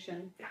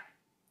distinction. Yeah.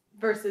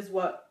 Versus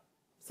what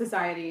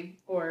society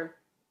or,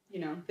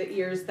 the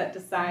ears that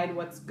decide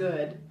what's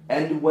good.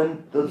 And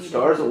when the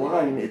stars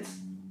align,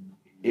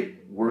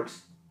 it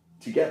works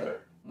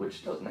together,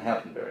 which doesn't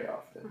happen very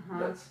often.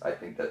 Uh-huh. I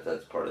think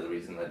that's part of the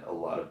reason that a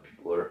lot of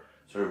people are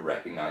sort of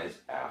recognized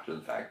after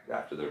the fact,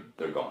 after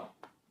they're gone.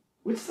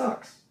 Which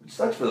sucks. Which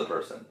sucks for the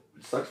person.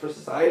 Which sucks for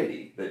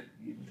society that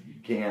you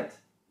can't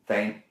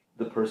thank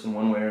the person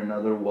one way or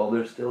another while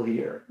they're still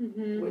here.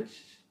 Mm-hmm. Which,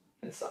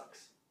 it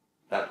sucks.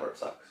 That part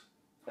sucks.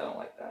 I don't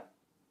like that.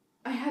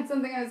 I had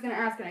something I was going to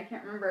ask and I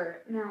can't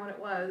remember now what it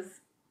was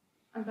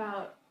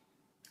about.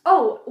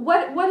 Oh,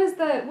 what is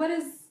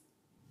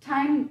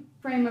time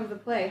frame of the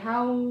play?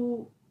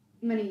 How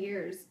many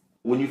years?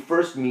 When you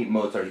first meet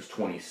Mozart, he's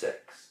 26.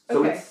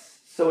 Okay.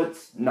 So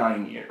it's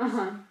 9 years.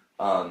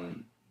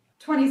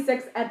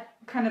 26 at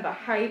kind of the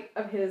height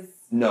of his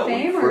fame,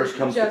 when he first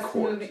comes to just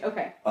court. moving?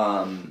 Okay.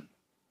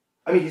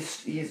 I mean,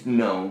 he's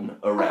known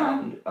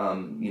around.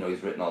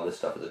 He's written all this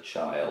stuff as a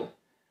child,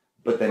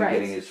 but then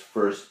getting his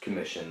first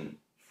commission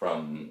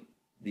from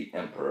the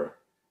emperor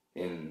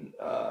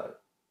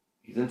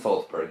he's in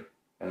Salzburg,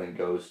 and then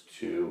goes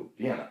to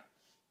Vienna.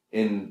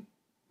 In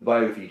the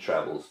biography, he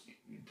travels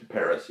to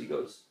Paris. He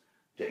goes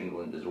to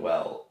England as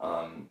well.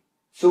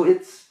 So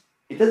it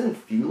doesn't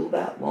feel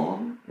that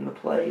long in the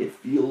play. It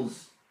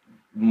feels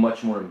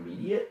much more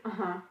immediate.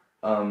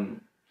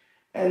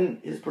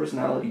 And his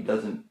personality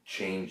doesn't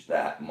change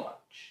that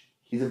much.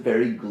 He's a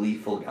very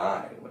gleeful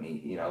guy. When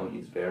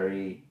he's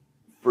very...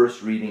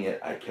 First reading it,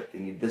 I kept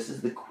thinking, this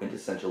is the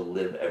quintessential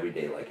live every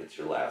day like it's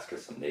your last,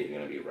 because someday you're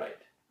going to be right.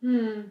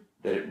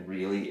 That it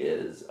really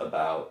is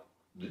about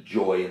the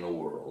joy in the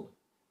world.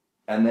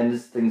 And then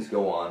as things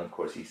go on, of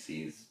course, he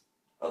sees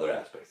other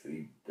aspects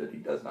that he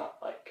does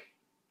not like.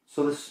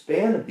 So the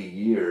span of the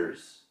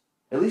years,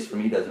 at least for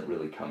me, doesn't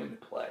really come into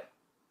play.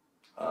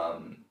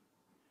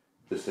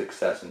 The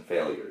success and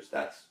failures,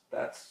 that's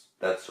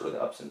sort of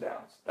the ups and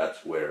downs.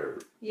 That's where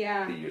the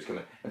years come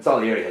in. And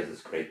Salieri has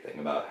this great thing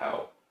about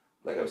how,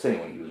 like I was saying,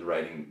 when he was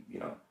writing,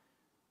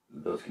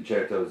 those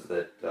concertos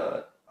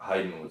that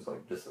Haydn was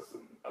like, this is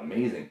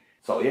amazing.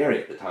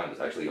 Salieri at the time was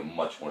actually a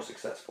much more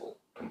successful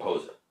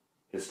composer.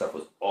 His stuff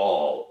was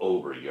all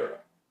over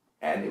Europe,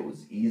 and it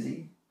was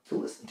easy to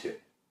listen to.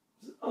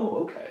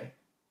 Oh, okay,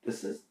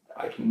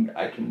 I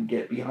can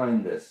get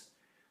behind this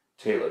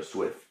Taylor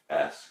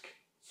Swift-esque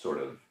sort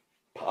of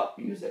pop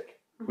music,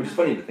 which is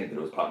funny to think that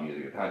it was pop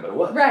music at the time, but it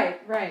was.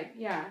 Right,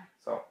 yeah.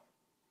 So,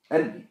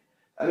 and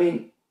I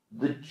mean,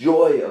 the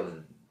joy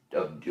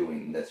of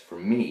doing this for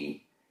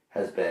me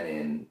has been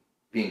in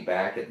being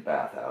back at the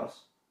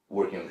Bathhouse,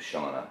 working with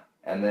Shauna,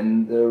 and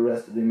then the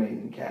rest of the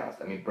amazing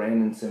cast. I mean,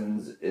 Brandon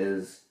Simmons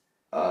is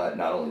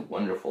not only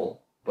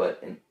wonderful,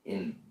 but an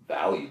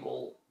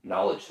invaluable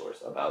knowledge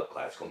source about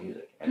classical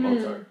music and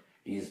Mozart.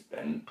 He's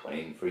been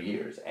playing for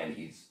years, and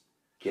he's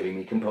giving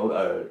me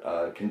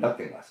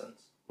conducting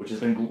lessons, which has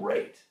been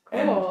great. Cool.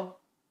 And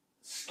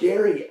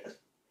scary as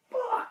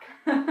fuck.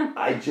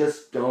 I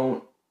just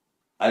don't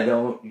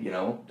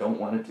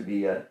want it to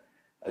be a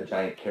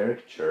giant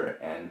caricature.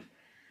 And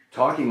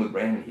talking with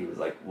Brandon, he was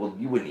like, well,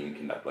 you wouldn't even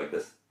conduct like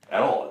this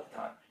at all at the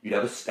time. You'd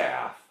have a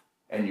staff,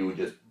 and you would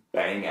just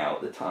bang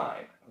out the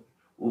time.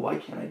 Well, why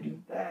can't I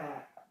do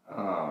that?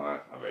 Oh,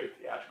 that's not very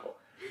theatrical.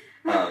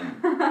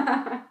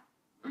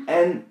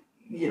 And,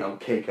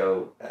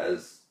 Keiko,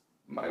 as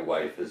my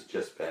wife, has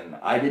just been...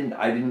 I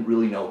didn't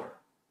really know her.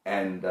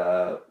 And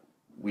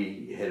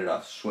we hit it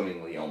off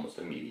swimmingly almost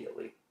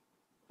immediately.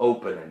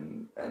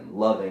 Open and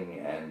loving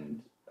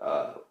and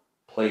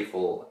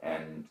playful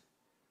and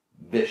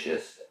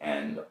vicious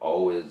and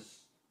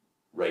always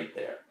right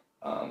there.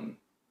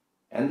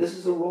 And this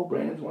is a role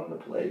Brandon's wanted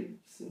to play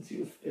since he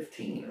was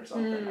 15 or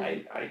something.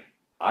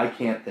 I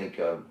can't think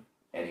of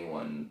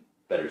anyone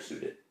better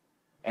suited.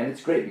 And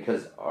it's great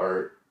because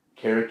our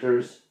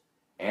characters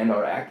and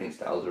our acting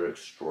styles are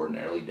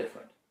extraordinarily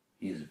different.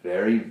 He's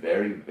very,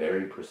 very,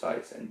 very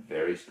precise and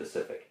very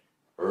specific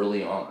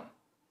early on.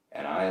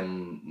 And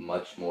I'm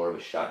much more of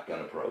a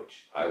shotgun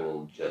approach. I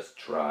will just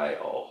try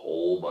a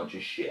whole bunch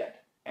of shit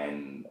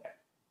and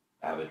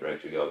have a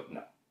director go,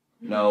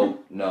 no.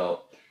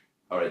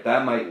 All right,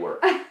 that might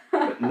work.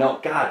 But no,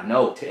 God,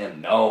 no, Tim,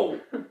 no.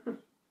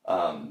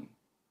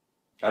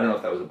 I don't know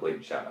if that was a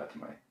blatant shout out to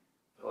my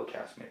fellow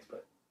castmates,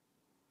 but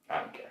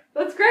I don't care.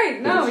 That's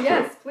great. No,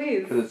 yes,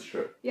 please. Because it's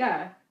true.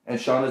 Yeah. And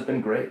Shauna's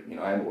been great.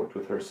 I haven't worked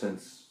with her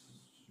since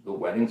The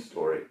Wedding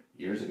Story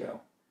years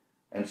ago.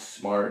 And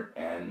smart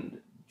and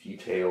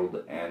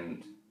detailed,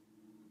 and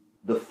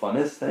the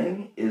funnest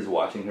thing is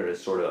watching her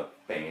as sort of a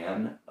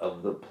fan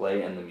of the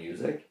play and the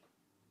music,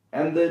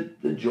 and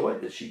the joy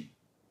that she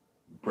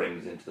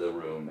brings into the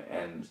room,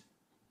 and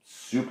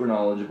super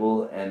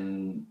knowledgeable,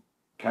 and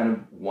kind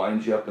of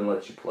winds you up and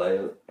lets you play,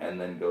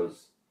 and then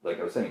goes, like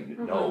I was saying,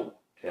 no,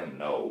 Tim,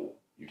 no,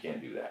 you can't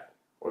do that,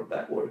 or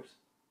that works.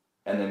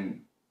 And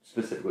then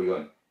specifically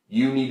going,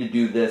 you need to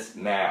do this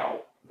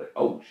now. Like,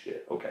 oh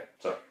shit, okay,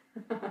 sorry.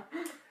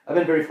 I've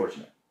been very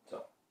fortunate,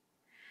 so.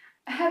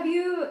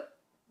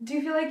 Do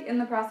you feel like in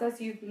the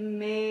process you've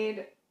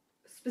made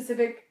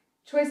specific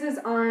choices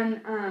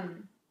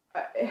on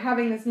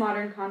having this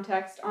modern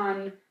context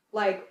on,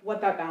 like,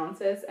 what that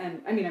balance is?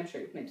 And, I mean, I'm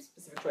sure you've made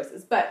specific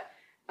choices, but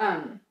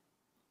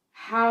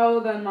how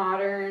the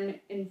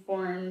modern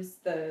informs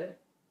the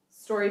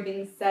story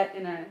being set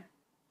in a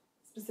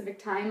specific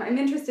time? I'm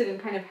interested in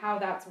kind of how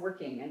that's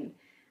working,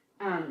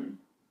 and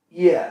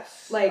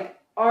yes. Like,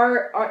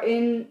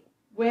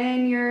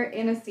 when you're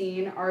in a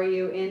scene, are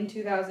you in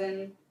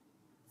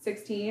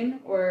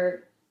 2016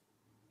 or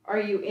are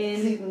you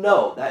in? See,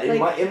 no, that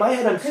like, in my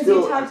head I'm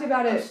still. You talked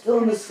about it. I'm still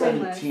in the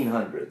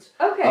 1700s.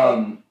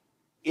 Okay.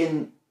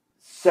 In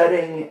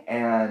setting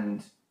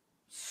and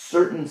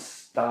certain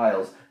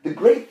styles, the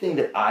great thing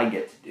that I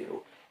get to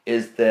do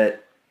is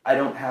that I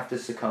don't have to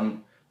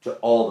succumb to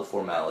all the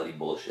formality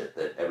bullshit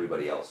that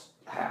everybody else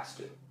has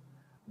to.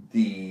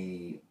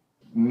 The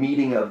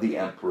meeting of the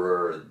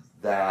emperor,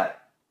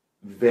 that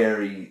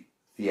very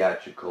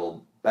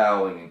theatrical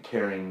bowing and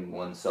carrying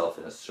oneself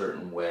in a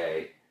certain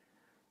way,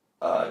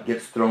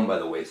 gets thrown by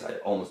the wayside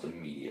almost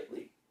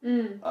immediately.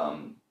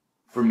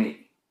 For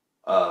me,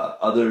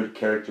 other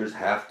characters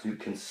have to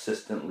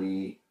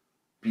consistently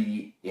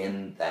be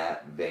in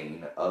that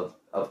vein of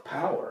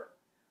power.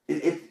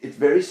 It's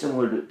very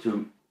similar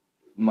to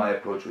my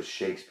approach with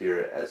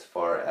Shakespeare as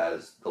far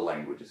as the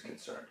language is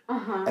concerned.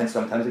 And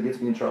sometimes it gets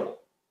me in trouble.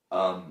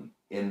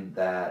 In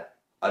that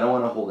I don't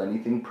want to hold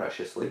anything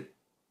preciously.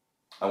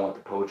 I want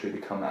the poetry to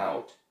come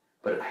out,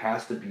 but it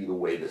has to be the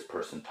way this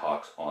person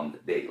talks on the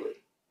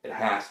daily. It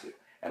has to.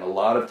 And a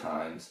lot of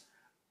times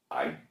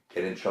I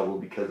get in trouble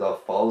because I'll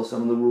follow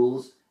some of the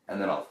rules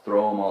and then I'll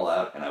throw them all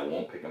out and I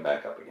won't pick them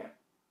back up again.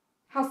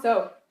 How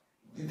so?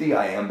 The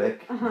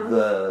iambic,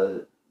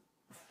 the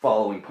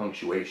following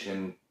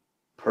punctuation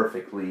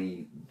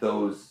perfectly,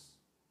 the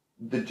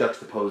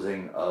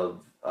juxtaposing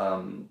of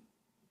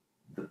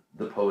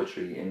the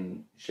poetry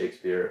in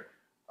Shakespeare,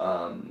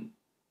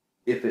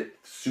 if it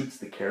suits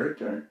the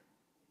character,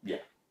 yeah.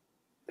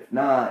 If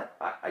not,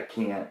 I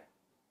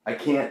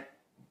can't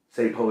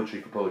say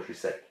poetry for poetry's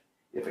sake.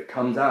 If it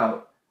comes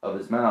out of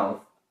his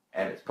mouth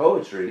and it's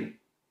poetry,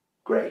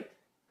 great.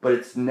 But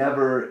it's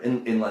never,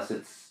 unless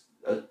it's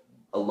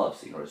a love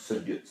scene or a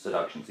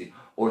seduction scene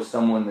or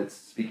someone that's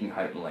speaking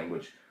heightened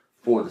language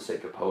for the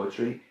sake of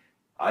poetry.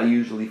 I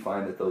usually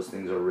find that those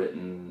things are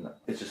written,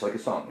 it's just like a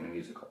song in a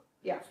musical.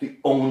 Yeah. It's the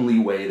only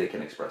way they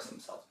can express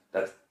themselves.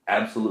 That's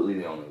absolutely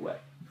the only way.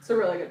 It's a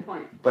really good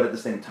point. But at the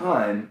same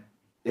time,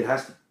 you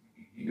have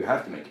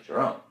to make it your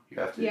own. It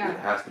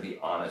has to be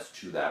honest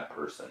to that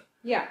person.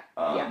 Yeah.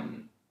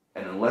 And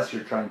unless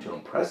you're trying to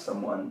impress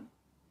someone,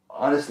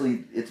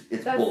 honestly, it's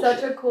That's bullshit.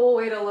 such a cool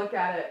way to look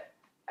at it.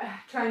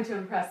 Trying to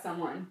impress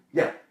someone.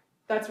 Yeah.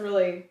 That's a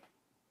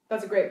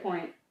great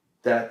point.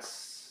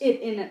 It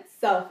in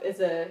itself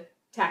is a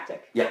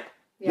tactic. Yeah.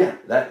 Yeah,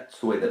 that's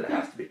the way that it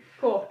has to be.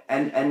 Cool.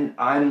 And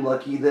I'm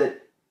lucky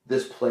that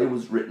this play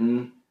was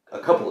written a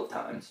couple of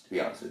times, to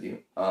be honest with you.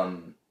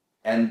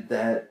 And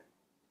that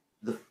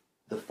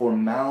the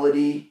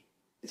formality,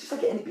 it's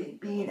just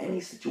like being in any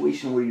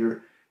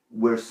situation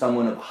where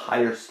someone of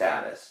higher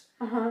status.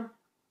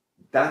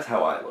 That's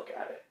how I look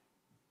at it.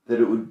 That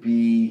it would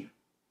be,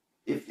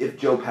 if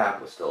Joe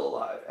Papp was still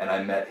alive and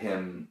I met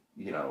him,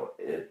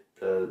 at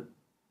the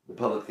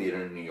Public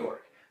Theater in New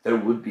York, I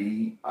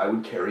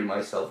would carry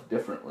myself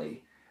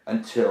differently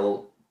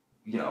until,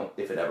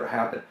 if it ever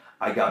happened,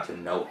 I got to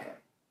know him.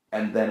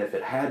 And then if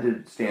it had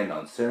to stand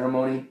on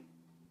ceremony,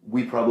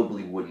 we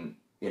probably wouldn't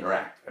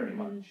interact very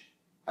much.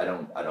 I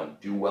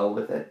don't do well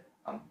with it.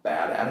 I'm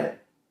bad at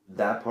it.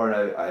 That part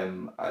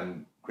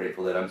I'm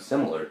grateful that I'm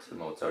similar to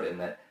Mozart in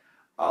that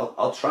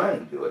I'll try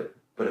and do it,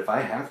 but if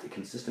I have to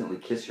consistently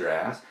kiss your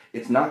ass,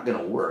 it's not going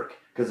to work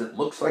because it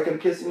looks like I'm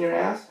kissing your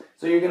ass,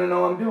 so you're going to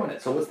know I'm doing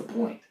it. So what's the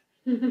point?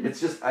 It's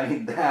just,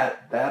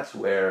 that's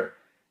where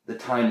the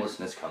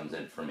timelessness comes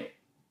in for me.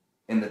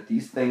 And that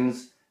these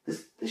things,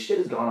 this shit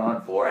has gone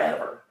on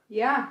forever.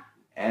 Yeah.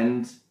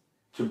 And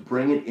to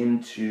bring it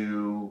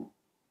into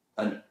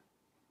an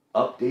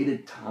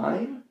updated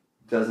time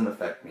doesn't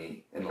affect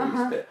me in the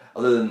least bit.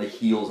 Other than the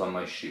heels on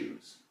my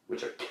shoes,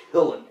 which are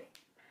killing me.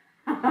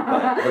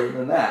 But other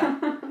than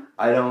that,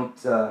 I don't,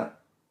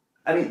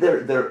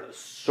 there are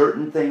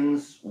certain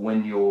things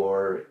when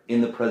you're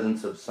in the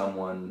presence of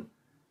someone,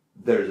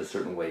 there's a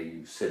certain way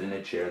you sit in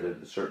a chair,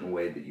 there's a certain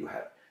way that you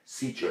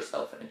seat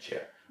yourself in a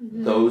chair.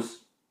 Those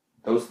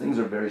things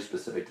are very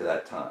specific to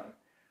that time.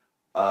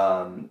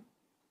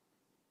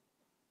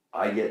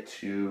 I get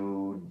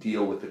to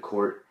deal with the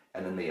court,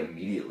 and then they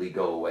immediately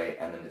go away,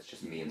 and then it's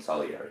just me and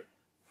Salieri.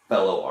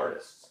 Fellow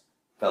artists,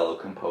 fellow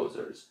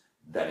composers.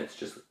 Then it's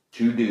just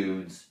two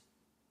dudes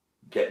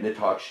getting to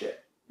talk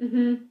shit.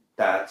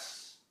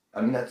 That's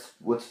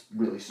what's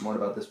really smart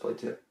about this play,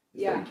 too.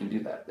 That he can do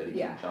that. That he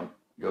can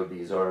go,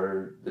 these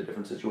are the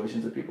different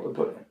situations that people are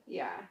put in.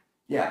 Yeah.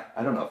 Yeah,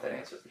 I don't know if that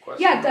answers the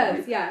question. Yeah, it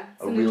does, yeah.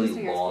 It's a an really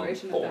interesting long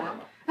exploration form.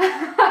 of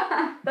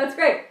that. That's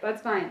great.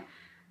 That's fine.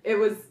 It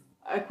was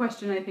a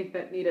question I think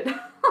that needed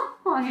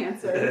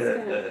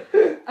answers.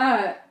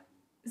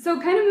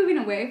 So kind of moving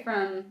away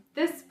from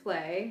this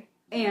play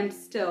and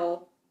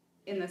still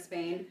in this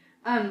vein,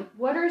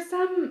 what are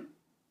some,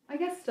 I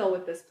guess still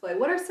with this play,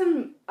 what are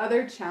some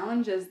other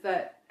challenges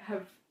that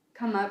have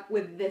come up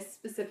with this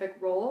specific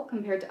role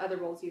compared to other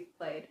roles you've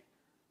played?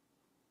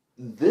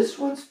 This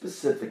one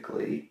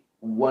specifically,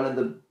 one of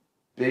the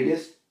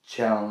biggest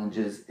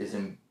challenges is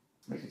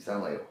makes me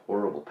sound like a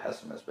horrible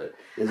pessimist, but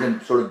is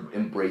in sort of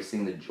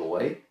embracing the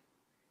joy,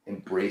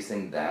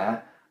 embracing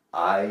that.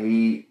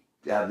 I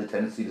have the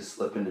tendency to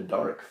slip into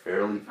dark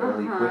fairly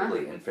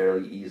quickly and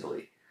fairly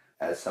easily.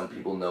 As some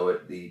people know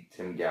it, the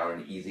Tim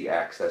Gowron easy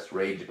access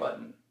rage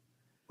button,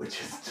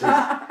 which is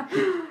just,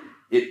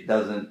 it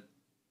doesn't,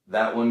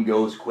 that one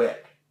goes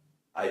quick.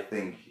 I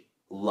think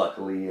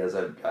luckily as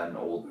I've gotten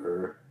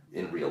older,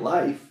 in real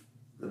life,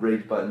 the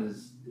rage button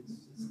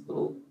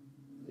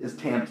is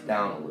tamped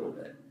down a little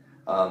bit.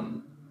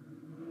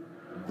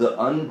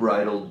 The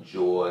unbridled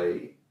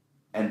joy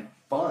and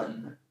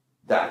fun,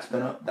 that's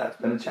been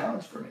a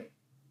challenge for me.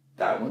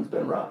 That one's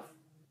been rough.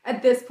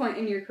 At this point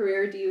in your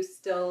career, do you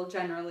still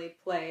generally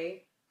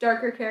play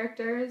darker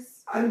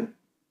characters?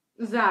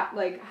 Is that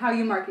like how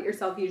you market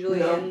yourself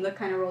usually and the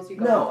kind of roles you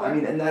go for? No, I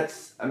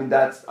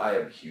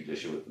have a huge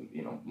issue with,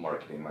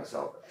 marketing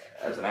myself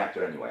as an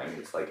actor anyway. I mean,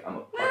 it's like, I'm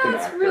a fucking actor.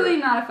 It's really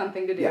not a fun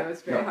thing to do. Yeah,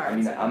 It's very hard. I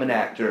mean, I'm an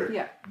actor.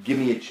 Yeah. Give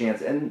me a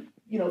chance. And,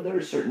 there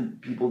are certain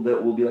people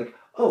that will be like,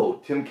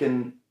 oh, Tim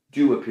can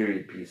do a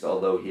period piece,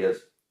 although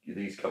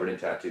he's covered in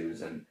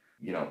tattoos and,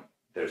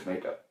 there's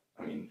makeup.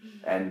 I mean,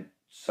 and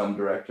some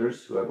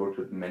directors who I've worked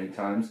with many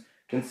times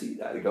can see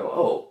that and go,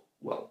 oh,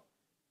 well,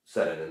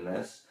 set it in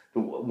this.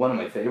 One of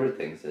my favorite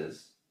things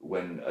is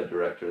when a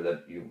director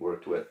that you've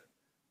worked with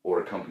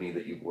or a company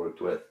that you've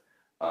worked with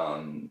a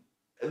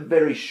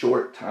very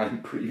short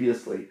time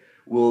previously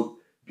will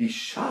be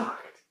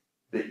shocked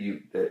that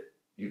you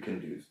can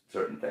do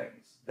certain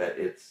things. That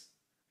it's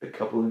a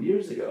couple of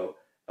years ago,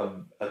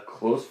 a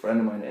close friend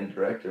of mine and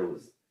director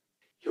was,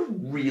 you're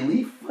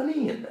really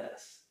funny in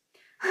this.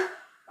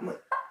 I'm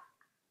like,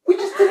 we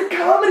just did a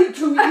comedy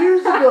 2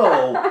 years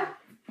ago.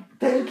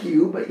 Thank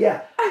you, but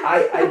yeah,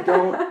 I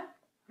don't.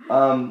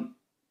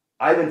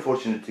 I've been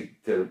fortunate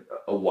to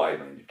a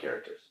wide range of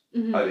characters.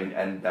 Mm-hmm. I mean,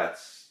 and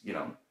that's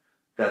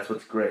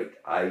what's great.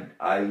 I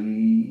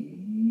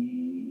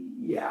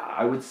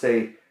would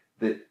say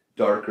that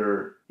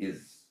darker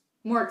is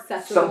more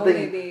accessible,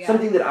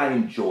 something that I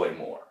enjoy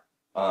more.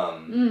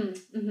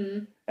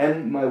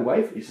 And my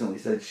wife recently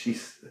said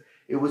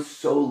it was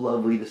so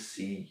lovely to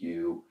see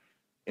you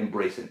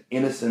embrace an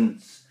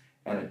innocence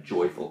and a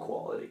joyful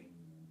quality,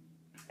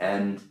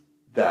 and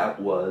that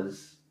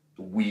was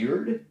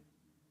weird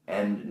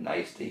and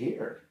nice to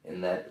hear.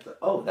 In that,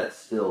 oh, that's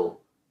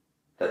still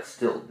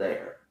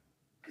there,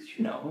 because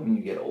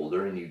you get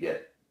older and you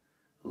get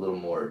a little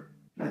more,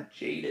 not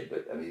jaded,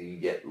 but I mean you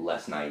get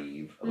less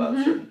naive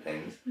about certain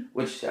things,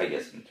 which I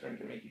guess in turn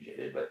can make you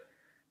jaded. But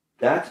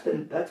that's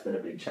been a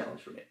big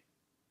challenge for me.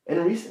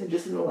 And recently,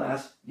 just in the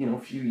last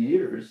few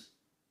years,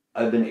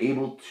 I've been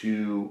able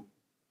to.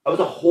 I was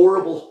a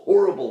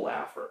horrible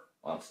laugher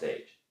on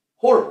stage.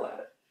 Horrible at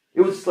it.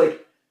 It was just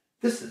like,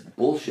 this is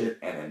bullshit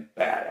and I'm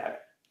bad at it.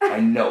 I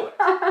know it.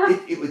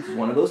 It was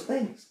one of those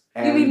things.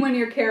 And you mean when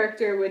your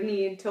character would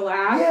need to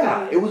laugh?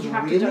 Yeah, it was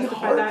really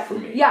hard for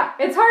me. Yeah,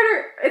 it's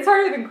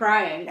harder than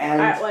crying.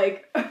 And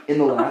in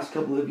the last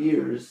couple of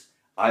years,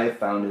 I have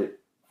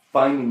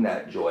finding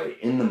that joy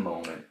in the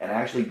moment and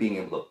actually being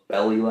able to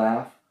belly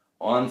laugh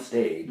on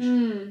stage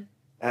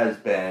has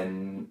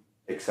been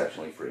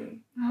exceptionally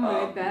freeing.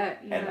 Oh, I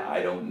bet. Yeah. And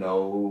I don't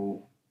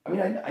know. I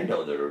mean, I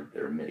know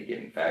there are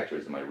mitigating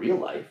factors in my real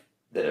life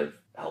that have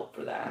helped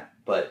for that,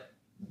 but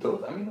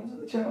those are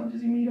the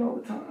challenges you meet all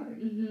the time.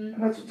 Mm-hmm.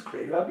 And that's what's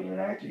great about being an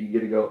actor. You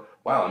get to go,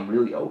 wow, I'm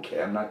really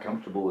okay. I'm not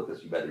comfortable with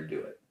this. You better do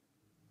it.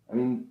 I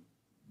mean,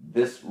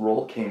 this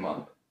role came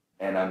up,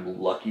 and I'm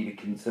lucky to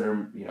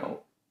consider,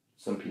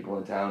 some people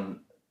in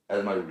town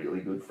as my really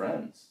good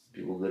friends.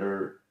 People that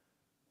are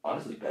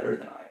honestly better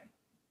than I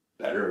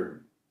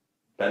am.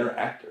 Better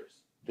actors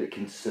that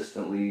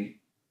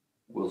consistently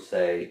will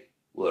say,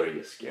 well, are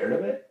you scared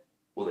of it?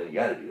 Well, then you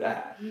got to do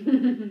that.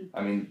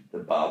 I mean, the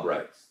Bob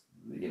Wrights,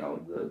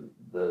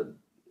 the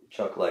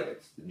Chuck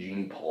Leggett's, the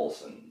Jeannie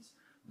Paulsons,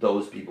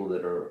 those people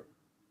that are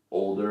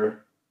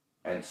older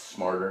and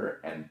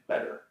smarter and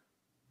better.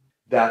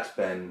 That's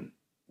been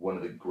one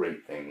of the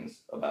great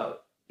things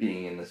about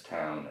being in this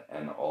town,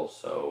 and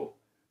also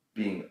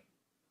being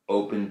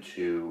open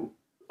to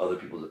other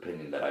people's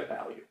opinion that I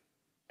value.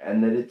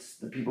 And that it's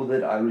the people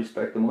that I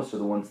respect the most are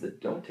the ones that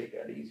don't take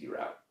that easy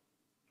route.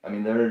 I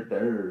mean,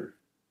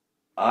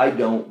 I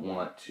don't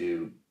want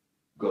to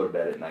go to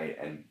bed at night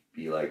and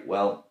be like,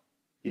 well,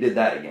 he did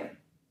that again.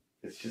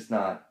 It's just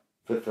not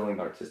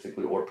fulfilling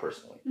artistically or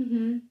personally.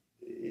 Mm-hmm.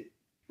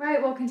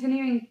 Right, well,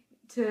 continuing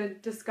to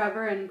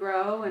discover and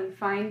grow and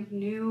find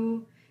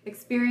new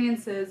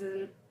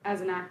experiences as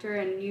an actor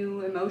and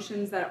new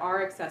emotions that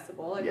are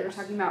accessible, like we were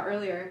talking about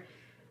earlier,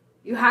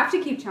 you have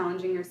to keep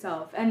challenging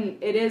yourself. And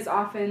it is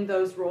often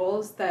those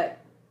roles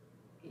that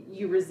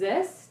you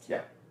resist.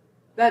 Yeah.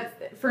 That's,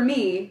 for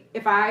me,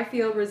 if I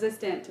feel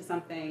resistant to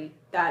something,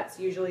 that's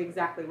usually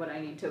exactly what I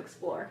need to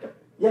explore.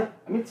 Yeah,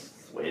 I mean, it's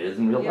the way it is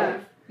in real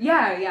life.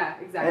 Yeah,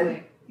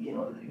 exactly.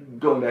 And,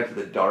 going back to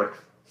the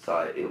dark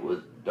side, it was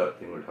the dark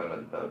thing we were talking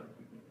about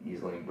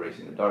easily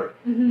embracing the dark.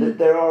 Mm-hmm. That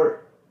there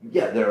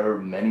are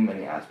many,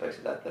 many aspects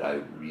of that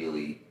I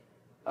really,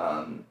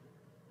 and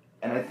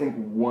I think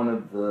one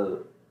of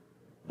the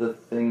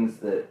things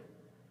that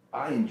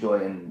I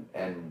enjoy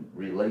and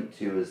relate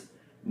to is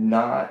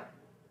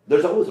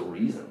there's always a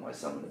reason why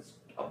someone is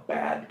a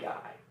bad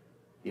guy.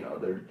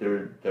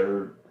 There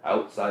are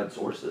outside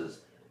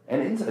sources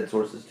and inside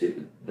sources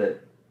too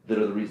that are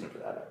the reason for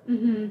that.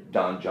 Mm-hmm.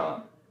 Don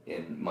John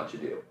in Much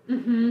Ado.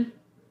 Mm-hmm.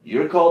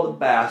 You're called a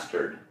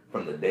bastard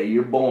from the day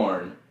you're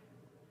born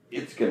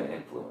it's going to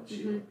influence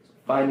you.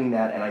 Finding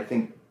that, and I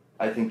think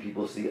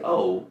people see,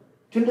 oh,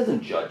 Tim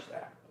doesn't judge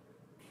that.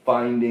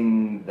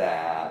 Finding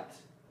that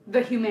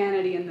the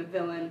humanity in the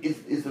villain is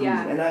the reason.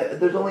 And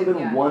there's only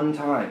been one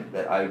time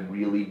that I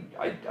really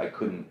I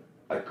couldn't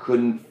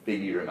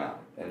figure him out,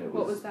 and it was,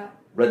 what was that?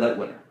 Red Light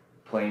Winter,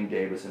 playing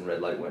Davis in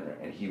Red Light Winter,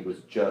 and he was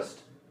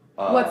just.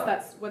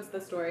 What's the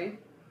story?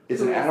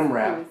 It's an Adam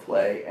Rapp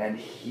play, and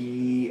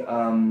he it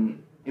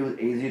was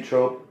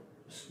Azeotrope.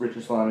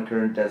 Richard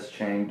Sloniker and Des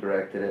Chang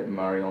directed it, and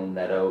Mario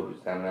Neto, who's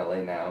down in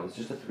LA now. It's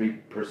just a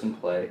 3-person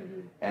play,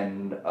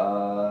 and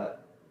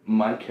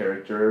my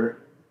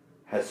character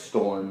has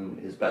stolen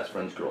his best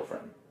friend's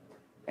girlfriend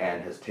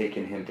and has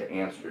taken him to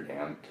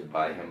Amsterdam to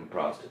buy him a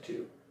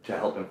prostitute to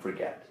help him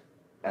forget.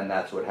 And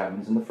that's what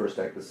happens in the first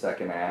act. The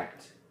second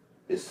act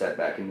is set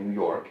back in New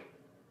York.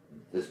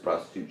 This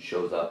prostitute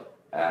shows up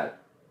at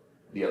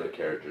the other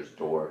character's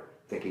door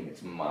thinking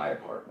it's my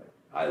apartment.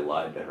 I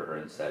lied to her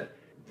and said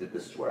that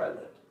this is where I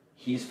lived.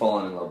 He's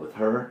fallen in love with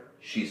her.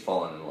 She's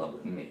fallen in love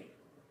with me.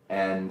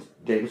 And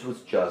Davis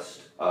was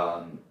just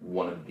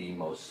one of the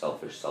most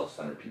selfish,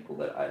 self-centered people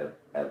that I have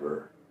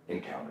ever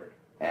encountered.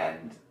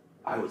 And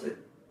I was a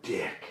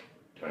dick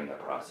during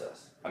that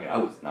process. I mean, I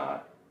was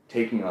not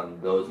taking on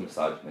those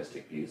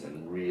misogynistic views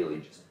and really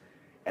just,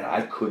 and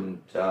I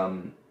couldn't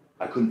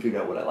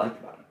figure out what I liked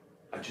about him.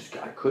 I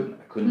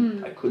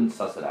couldn't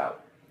suss it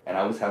out. And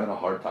I was having a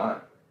hard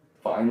time.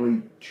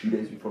 Finally, 2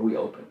 days before we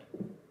opened,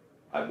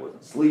 I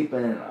wasn't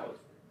sleeping, and I was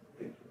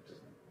thinking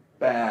just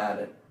bad,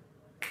 and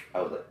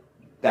I was like,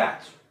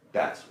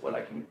 that's what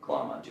I can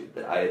glom onto,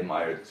 that I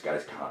admire this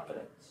guy's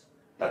confidence.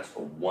 That's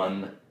the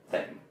one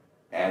thing.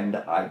 And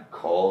I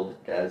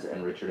called Des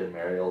and Richard and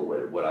Mariel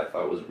what I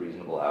thought was a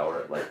reasonable hour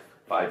at like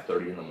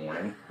 5:30 in the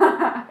morning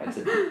and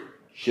said,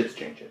 shit's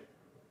changing.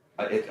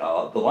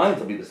 The lines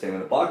will be the same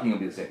and the blocking will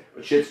be the same,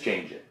 but shit's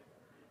changing.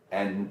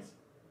 And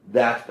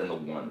that's been the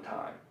one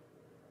time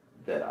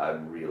that I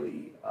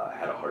really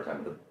had a hard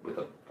time with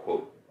a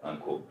quote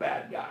unquote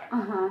bad guy.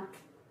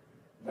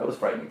 That was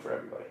frightening for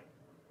everybody.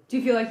 Do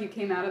you feel like you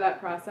came out of that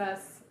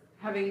process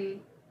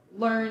having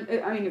learned?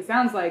 I mean, it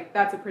sounds like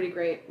that's a pretty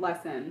great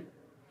lesson,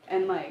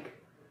 and like.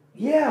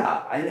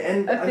 Yeah,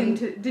 and a thing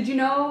to. Did you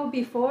know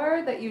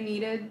before that you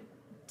needed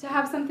to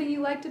have something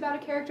you liked about a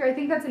character? I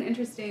think that's an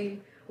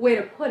interesting way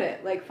to put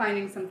it. Like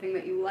finding something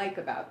that you like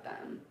about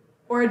them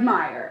or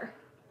admire.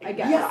 I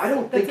guess. Yeah, I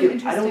don't think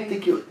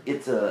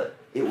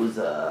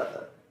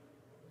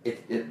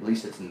at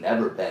least it's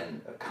never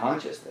been a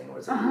conscious thing where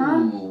it's like,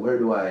 ooh, where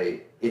do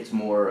I... It's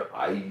more,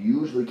 I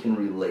usually can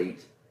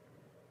relate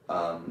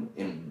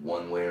in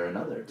one way or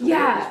another to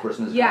what this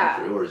person is going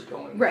through or is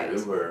going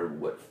through or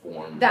what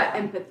form... That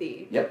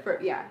empathy.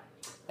 Yep.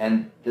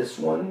 And this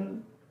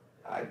one,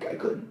 I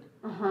couldn't.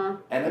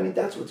 And I mean,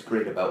 that's what's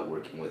great about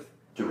working with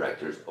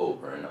directors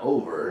over and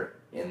over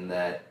in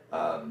that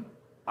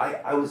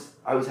I was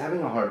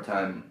having a hard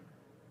time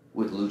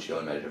with Lucio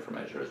in Measure for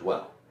Measure as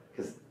well.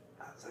 Because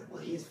I was like,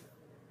 well, he's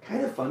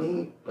kind of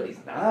funny, but he's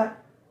not.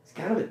 He's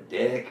kind of a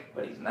dick,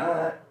 but he's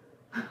not.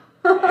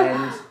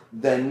 And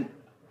then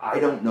I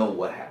don't know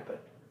what happened.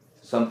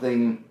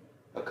 Something,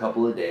 a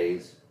couple of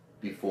days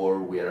before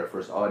we had our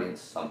first audience,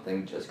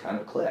 something just kind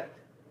of clicked.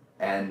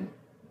 And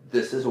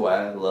this is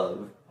why I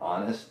love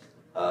honest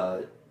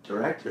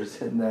directors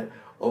in that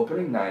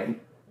opening night,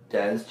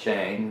 Des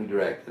Chang, who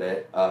directed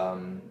it,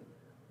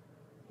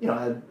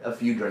 had a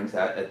few drinks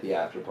at the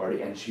after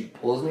party, and she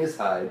pulls me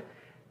aside,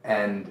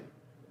 and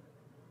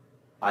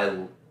I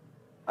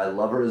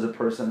love her as a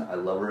person, I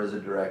love her as a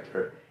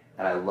director,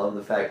 and I love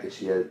the fact that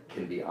she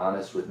can be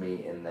honest with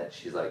me in that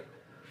she's like,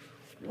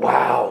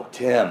 wow,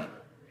 Tim,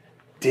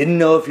 didn't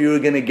know if you were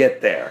going to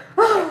get there.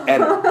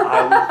 And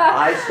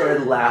I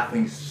started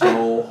laughing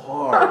so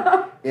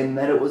hard in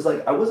that it was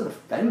like, I wasn't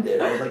offended.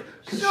 I was like,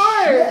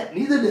 shit,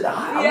 neither did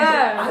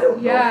I. I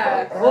don't know if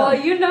I am. Well,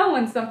 you know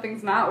when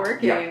something's not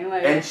working.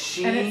 Like, and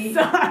it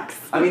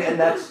sucks. I mean, and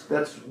that's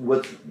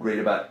what's great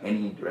about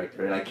any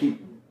director. And I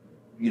keep,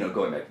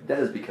 going back to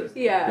Des because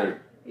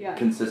they're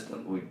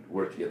consistent. We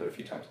worked together a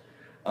few times.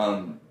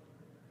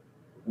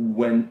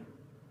 When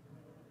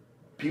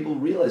people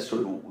realize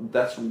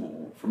that's,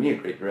 for me, a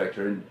great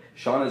director, and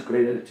Shauna's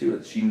great at it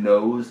too. She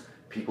knows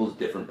people's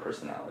different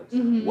personalities.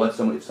 If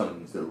someone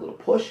needs a little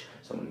push,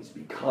 someone needs to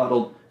be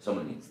coddled,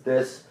 someone needs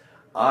this.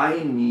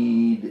 I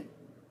need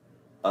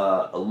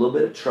a little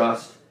bit of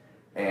trust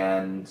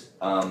and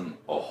a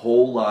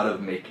whole lot of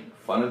making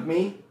fun of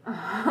me,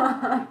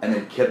 and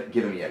then kept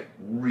giving me a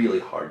really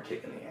hard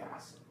kick in the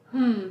ass.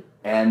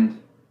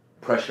 And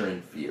pressure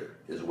and fear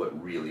is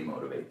what really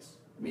motivates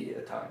me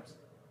at times,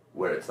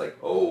 where it's like,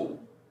 oh,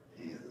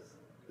 Jesus,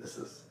 this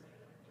is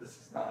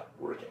not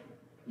working.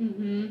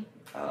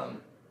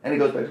 And it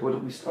goes back to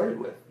what we started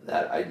with,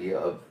 that idea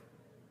of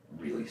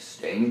really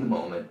staying in the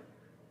moment,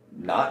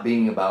 not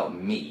being about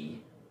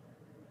me,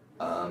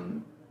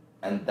 and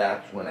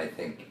that's when I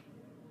think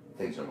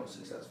things are most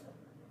successful.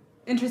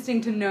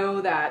 Interesting to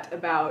know that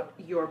about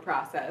your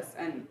process,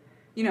 and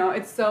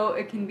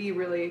it can be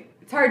really,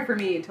 it's hard for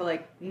me to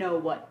like know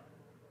what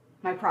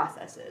my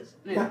process is.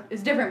 And Yeah.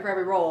 it's different for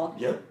every role.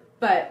 Yep.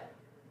 But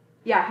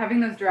yeah, having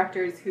those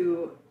directors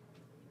who,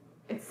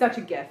 it's such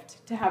a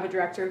gift to have a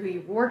director who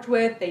you've worked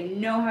with, they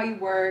know how you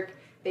work,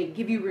 they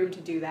give you room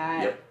to do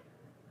that. Yep.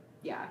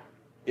 Yeah.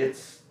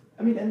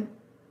 And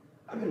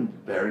I've been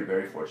very,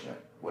 very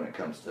fortunate when it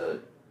comes to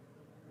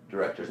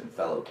directors and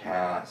fellow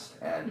cast,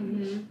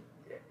 and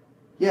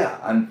yeah,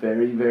 I'm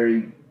very,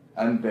 very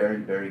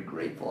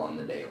grateful on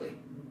the daily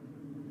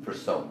for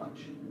so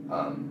much.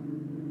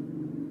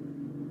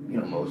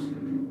 Most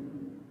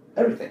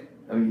everything.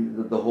 I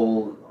mean, the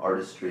whole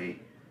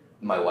artistry.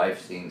 My wife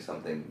seeing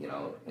something,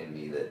 in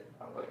me that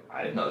I'm like,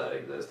 I didn't know that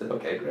existed.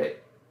 Okay, great.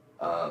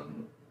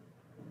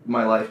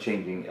 My life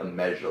changing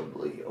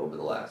immeasurably over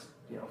the last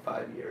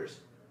 5 years.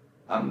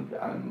 I'm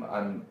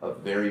a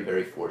very,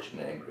 very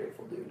fortunate and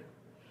grateful dude.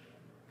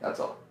 That's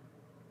all.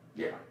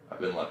 Yeah, I've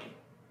been lucky.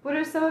 What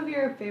are some of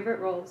your favorite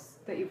roles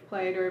that you've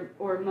played,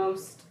 or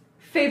most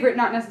favorite,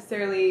 not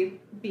necessarily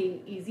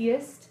being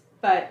easiest,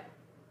 but,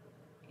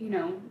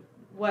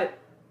 what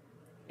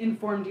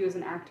informed you as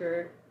an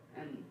actor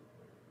and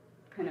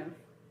kind of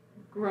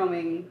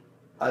changing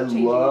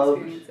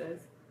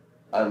experiences?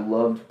 I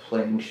loved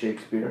playing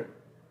Shakespeare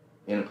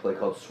in a play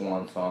called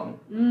Swan Song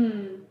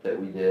that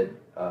we did,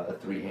 a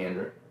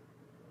three-hander.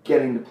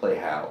 Getting to play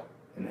Hal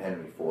in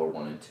Henry IV,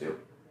 1 and 2.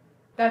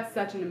 That's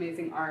such an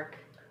amazing arc.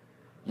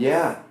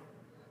 Yeah.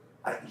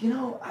 I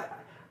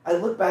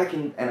look back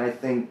and I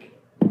think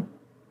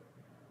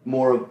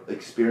more of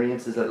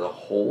experiences as a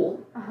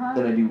whole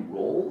than I do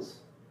roles.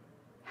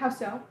 How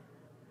so?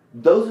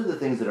 Those are the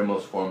things that are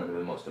most formative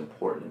and most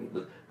important to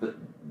me.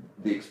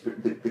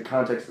 The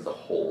context as a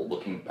whole,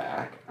 looking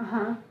back.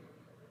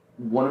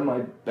 One of my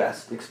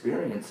best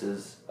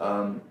experiences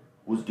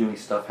was doing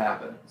Stuff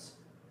Happens.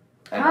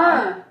 And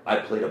I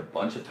played a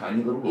bunch of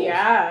tiny little roles.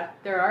 Yeah,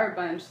 there are a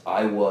bunch.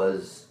 I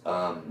was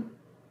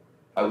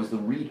the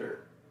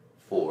reader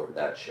for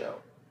that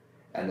show,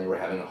 and they were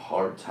having a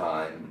hard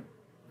time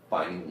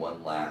finding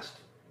one last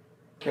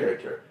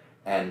character.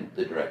 And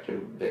the director,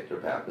 Victor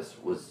Pappas,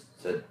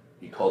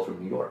 he called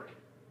from New York,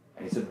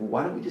 and he said, well,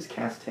 why don't we just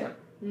cast him?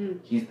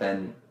 He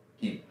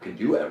can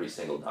do every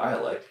single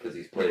dialect because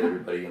he's played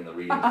everybody in the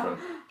readings from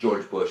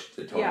George Bush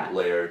to Tony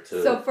Blair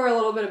to... So for a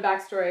little bit of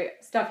backstory,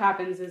 Stuff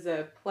Happens is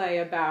a play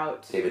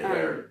about... David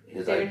Hare.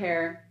 David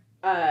Hare.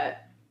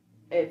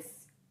 It's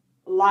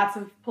lots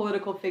of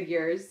political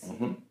figures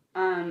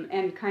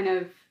and kind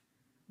of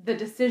the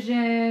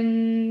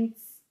decisions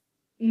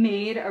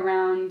made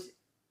around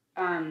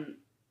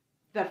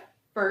the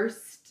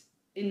first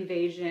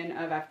invasion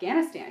of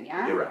Afghanistan,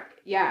 yeah? Iraq.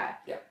 Yeah.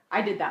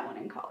 I did that one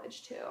in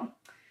college, too.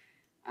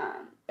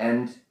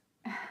 And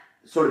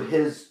sort of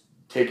his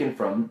taken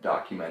from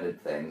documented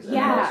things, and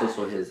also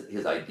so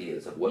his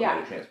ideas of what might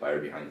have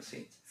transpired behind the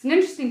scenes. It's an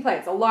interesting play.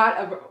 It's a lot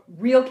of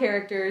real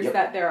characters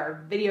that there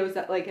are videos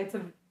that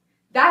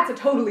that's a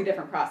totally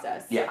different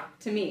process. Yeah.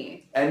 To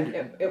me. And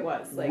it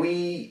was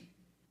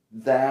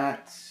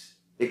that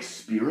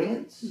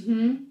experience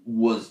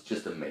was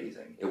just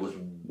amazing. It was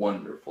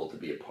wonderful to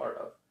be a part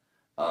of.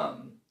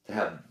 To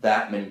have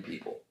that many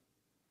people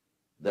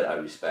that I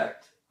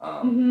respect.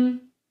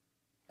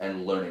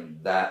 And learning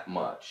that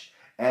much,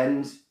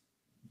 and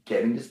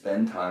getting to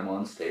spend time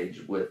on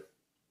stage with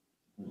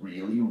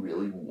really,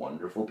 really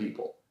wonderful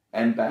people,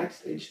 and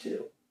backstage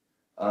too.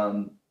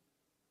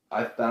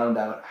 I found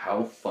out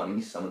how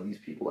funny some of these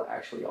people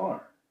actually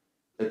are.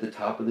 At the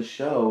top of the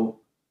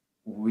show,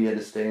 we had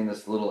to stay in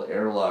this little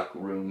airlock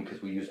room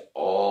because we used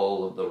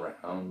all of the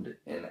round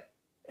in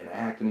an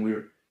act, and we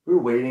were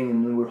waiting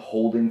and we were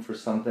holding for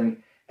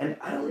something, and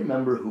I don't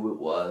remember who it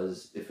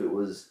was, if it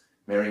was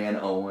Marianne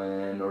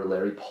Owen, or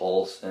Larry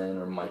Paulson,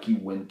 or Mikey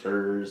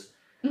Winters,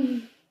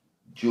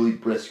 Julie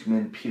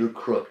Briskman, Peter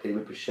Crook,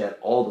 David Pichette,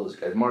 all those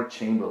guys, Mark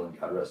Chamberlain,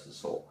 God rest his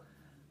soul.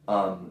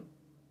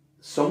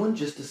 Someone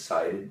just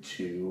decided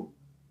to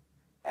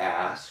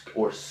ask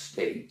or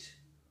state,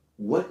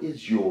 what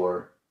is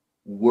your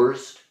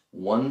worst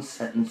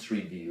one-sentence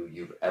review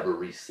you've ever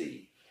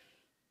received?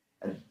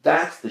 And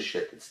that's the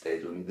shit that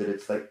stays with me, that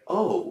it's like,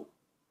 oh,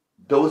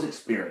 those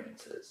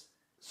experiences.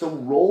 So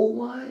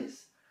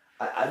role-wise,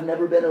 I've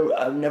never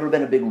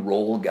been a big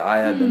role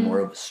guy. I've been more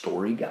of a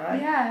story guy.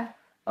 Yeah.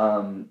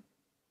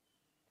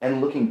 And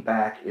looking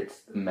back,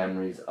 it's the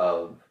memories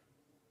of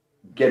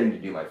getting to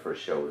do my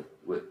first show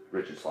with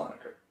Richard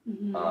Sloniker,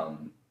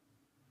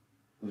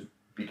 who's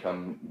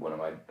become one of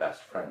my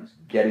best friends.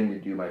 Getting to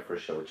do my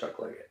first show with Chuck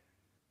Leggett,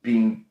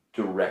 being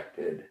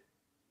directed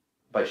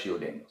by Sheila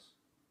Daniels.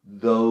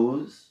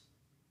 Those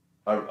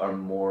are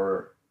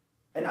more.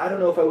 And I don't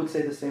know if I would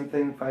say the same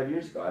thing 5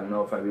 years ago. I don't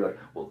know if I'd be like,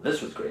 well, this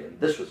was great, and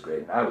this was great,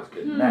 and I was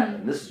good in that,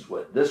 and this is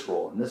what this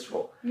role, and this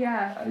role.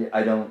 Yeah.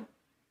 I don't...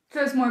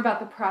 So it's more about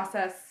the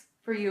process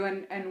for you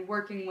and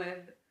working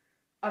with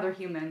other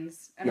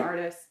humans and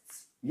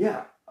artists.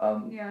 Yeah.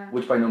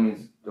 Which by no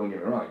means, don't get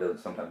me wrong,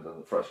 sometimes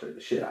doesn't frustrate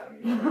the shit out of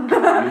me.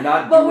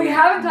 Well, we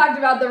haven't talked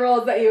about the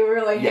roles that you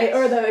really hate,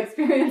 or the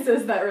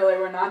experiences that really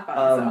were not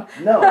fun.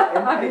 No,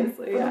 and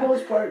obviously, for the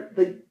most part,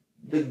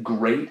 the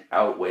great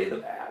outweigh the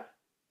bad.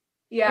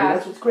 Yeah. I mean,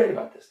 that's what's great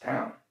about this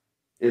town,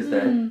 is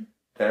that Mm.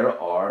 there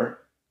are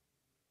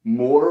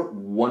more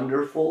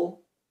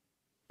wonderful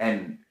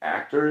and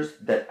actors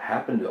that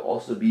happen to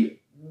also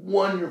be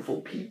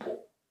wonderful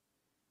people.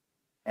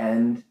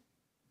 And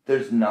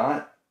there's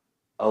not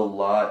a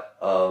lot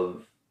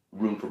of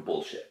room for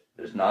bullshit.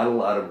 There's not a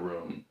lot of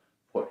room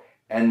for,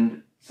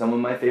 and some of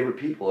my favorite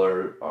people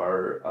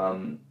are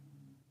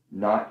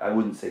not, I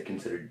wouldn't say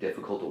considered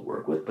difficult to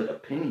work with, but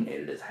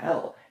opinionated as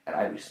hell. And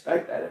I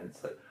respect that. And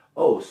it's like,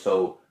 oh,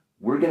 so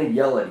we're going to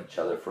yell at each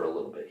other for a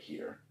little bit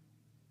here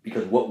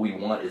because what we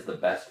want is the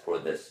best for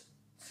this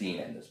scene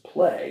and this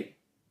play.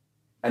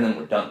 And then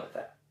we're done with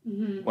that.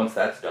 Mm-hmm. Once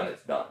that's done,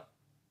 it's done.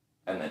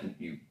 And then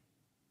you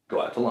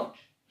go out to lunch.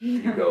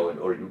 You go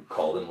or you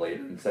call them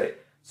later and say,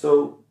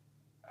 so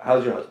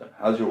how's your husband?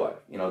 How's your wife?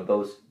 You know,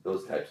 those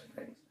types of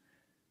things.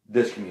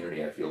 This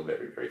community, I feel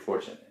very, very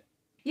fortunate.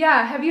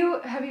 Yeah. Have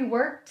you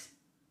worked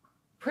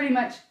pretty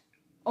much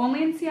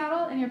only in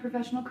Seattle in your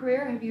professional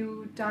career? Have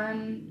you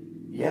done?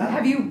 Yeah.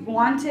 Have you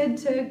wanted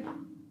to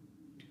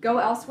go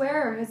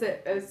elsewhere, or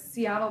is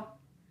Seattle?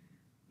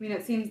 I mean,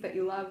 it seems that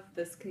you love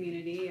this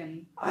community,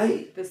 and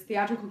this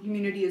theatrical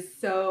community is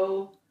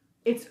so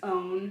its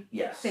own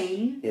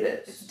thing. It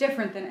is. It's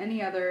different than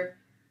any other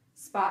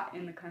spot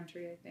in the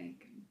country, I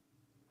think.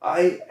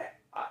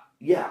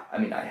 Yeah. I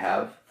mean, I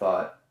have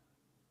thought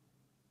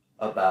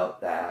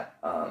about that.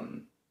 I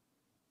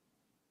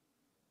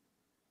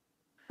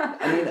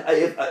mean,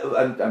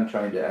 I'm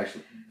trying to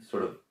actually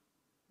sort of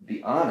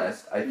be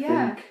honest. I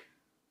think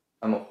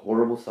I'm a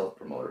horrible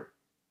self-promoter.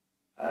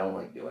 I don't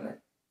like doing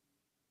it.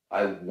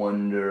 I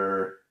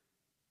wonder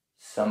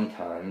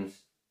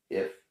sometimes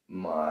if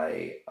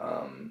my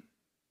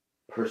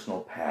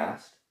personal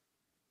past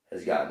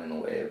has gotten in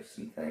the way of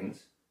some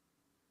things.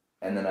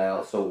 And then I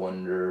also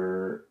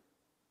wonder,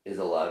 is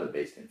a lot of it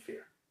based in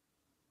fear?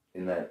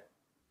 In that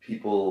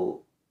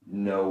people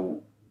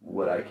know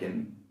what I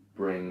can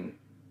bring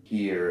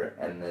here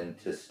and then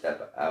to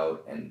step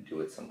out and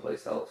do it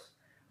someplace else.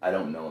 I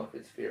don't know if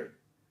it's fear.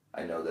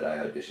 I know that I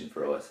auditioned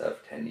for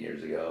OSF 10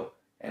 years ago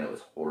and it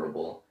was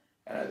horrible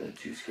and I've been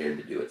too scared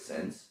to do it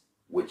since,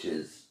 which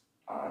is,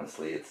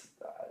 honestly,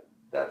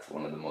 that's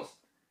one of the most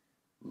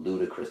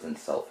ludicrous and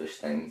selfish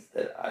things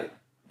that I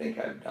think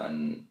I've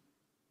done,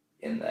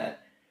 in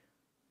that,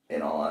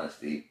 in all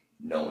honesty,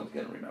 no one's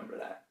going to remember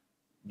that.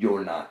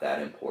 You're not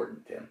that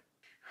important, Tim.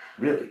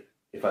 Really,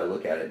 if I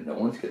look at it, no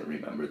one's going to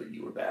remember that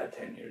you were bad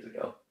 10 years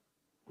ago,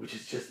 which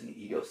is just an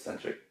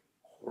egocentric,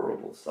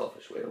 horrible,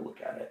 selfish way to look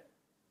at it.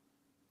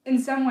 In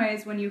some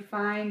ways, when you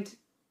find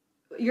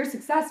you're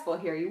successful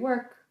here, you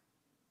work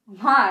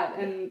a lot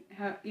and,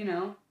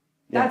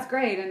 that's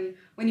great. And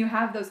when you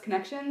have those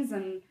connections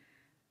and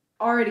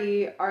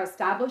already are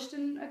established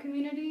in a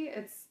community,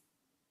 it's,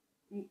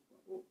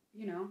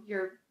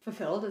 you're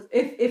fulfilled as,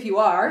 if you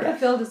are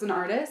fulfilled as an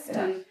artist.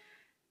 And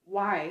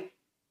why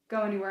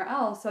go anywhere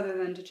else other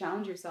than to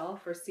challenge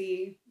yourself or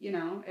see,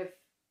 if...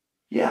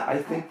 Yeah, I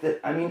think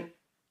that, I mean,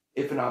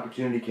 if an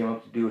opportunity came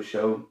up to do a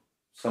show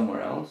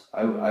somewhere else,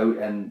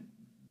 and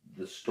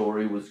the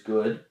story was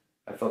good,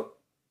 I felt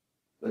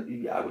that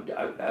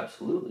I would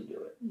absolutely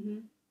do it. Mm-hmm.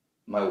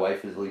 My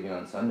wife is leaving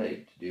on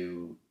Sunday to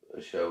do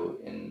a show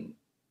in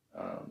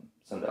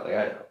Sun Valley,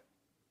 Idaho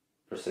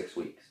for 6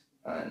 weeks.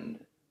 And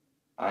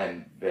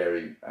I'm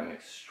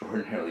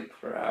extraordinarily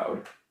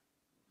proud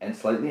and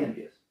slightly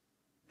envious.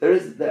 There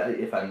is that,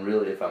 if I'm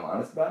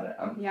honest about it,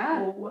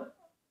 well,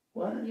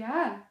 what?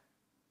 Yeah.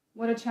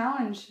 What a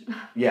challenge.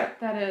 Yeah.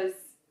 That is.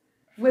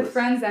 With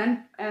friends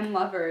and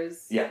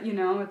lovers. Yeah.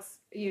 It's,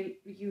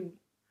 you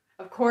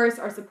of course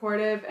are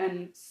supportive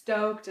and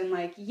stoked and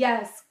like,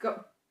 yes,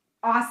 go,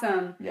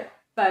 awesome. Yeah.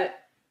 But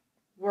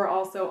we're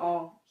also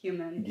all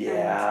human.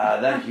 Yeah,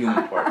 that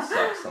human part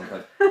sucks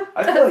sometimes.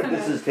 I feel like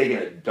this is taking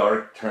a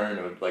dark turn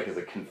of like as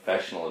a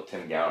confessional of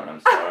Tim Gowron. I'm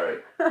sorry.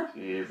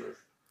 Jesus.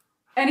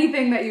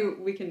 Anything that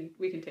we can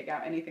take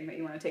out, anything that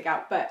you want to take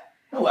out, but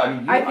no, I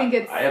mean,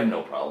 I have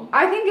no problem.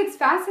 I think it's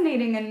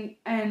fascinating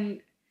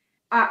and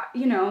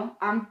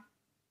I'm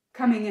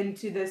coming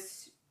into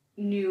this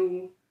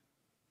new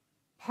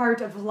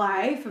part of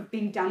life of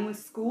being done with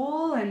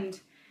school and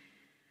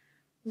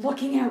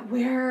looking at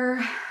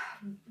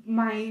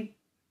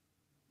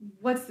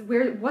what's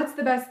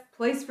the best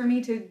place for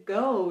me to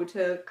go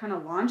to kind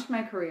of launch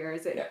my career.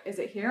 Is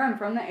it here? I'm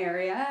from the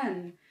area,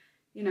 and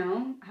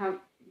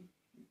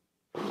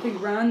we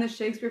run the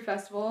Shakespeare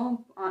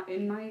Festival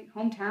in my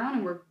hometown,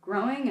 and we're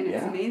growing, and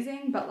it's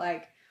amazing. But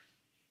like,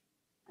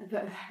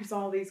 there's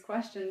all these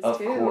questions too. Of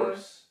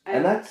course,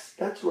 and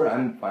that's where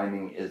I'm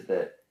finding is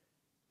that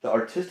the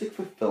artistic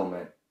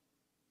fulfillment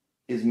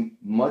is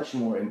much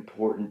more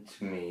important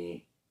to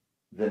me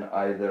than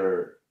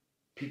either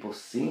people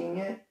seeing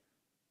it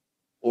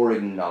or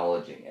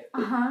acknowledging it.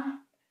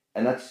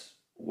 And that's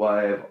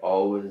why I've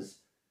always,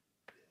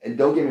 and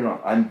don't get me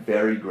wrong, I'm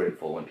very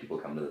grateful when people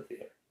come to the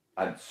theater.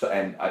 I'm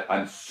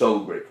so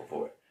grateful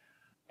for it.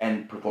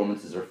 And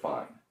performances are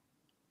fine.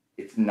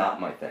 It's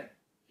not my thing.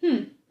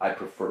 I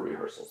prefer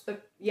rehearsals.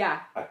 Yeah.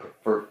 I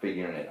prefer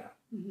figuring it out.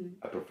 Mm-hmm.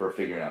 I prefer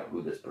figuring out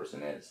who this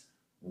person is,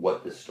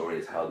 what this story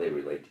is, how they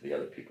relate to the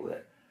other people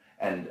there.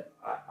 And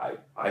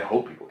I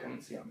hope people come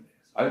and see Amadeus.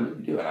 I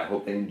really do, and I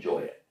hope they enjoy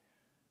it.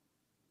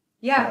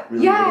 Yeah. That's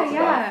really what it's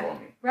about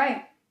for me.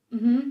 Right.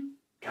 Mm-hmm.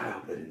 God, I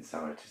hope that didn't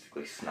sound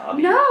artistically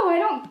snobby. No,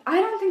 I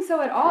don't think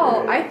so at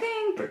all. Yeah. I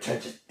think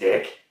Pretentious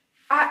dick.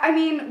 I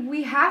mean,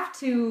 we have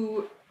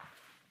to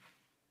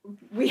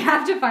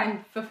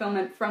find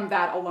fulfillment from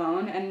that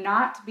alone and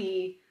not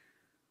be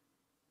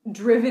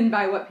driven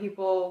by what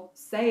people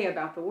say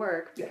about the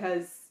work,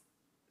 because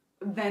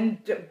then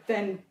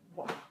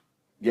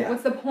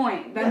what's the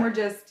point? Then we're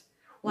just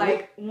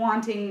like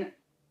wanting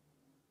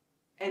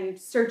and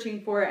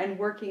searching for and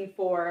working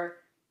for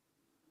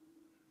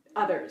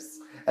others.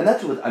 And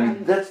that's what, I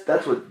mean,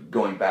 that's what,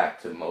 going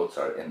back to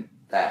Mozart and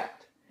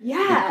that.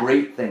 Yeah. The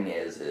great thing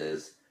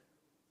is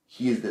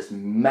he is this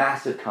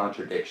massive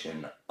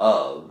contradiction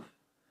of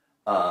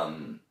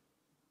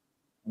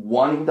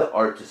wanting the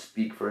art to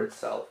speak for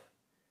itself,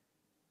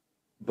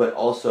 but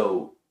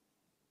also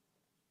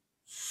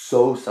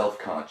so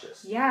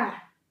self-conscious. Yeah.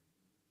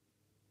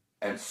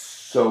 And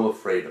so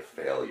afraid of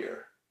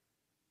failure.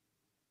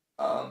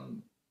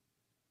 And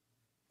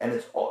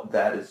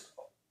that is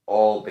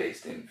all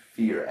based in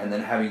fear. And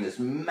then having this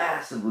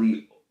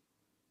massively,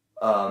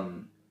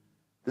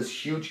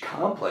 this huge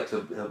complex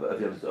of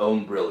his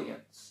own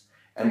brilliance.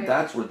 And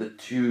that's where the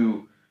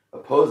two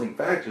opposing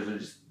factors are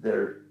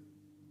they're...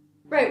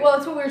 Right, well,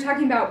 it's what we were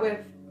talking about with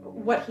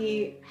what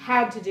he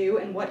had to do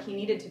and what he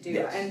needed to do,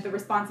 yes. and the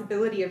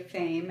responsibility of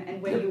fame,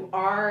 and when you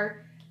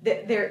are,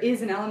 there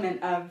is an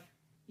element of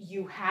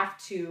you have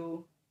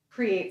to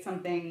create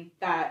something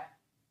that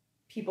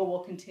people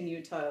will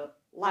continue to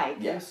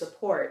like and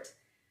support.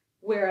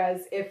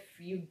 Whereas if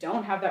you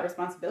don't have that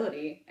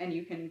responsibility and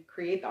you can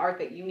create the art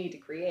that you need to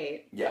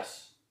create.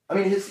 Yes. I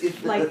mean,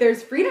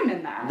 there's freedom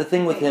in that. The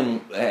thing with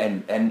him,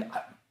 and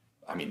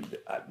I mean,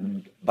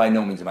 by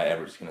no means am I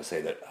ever just going to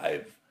say that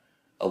I've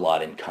a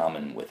lot in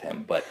common with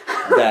him, but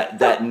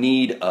that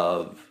need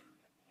of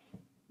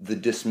the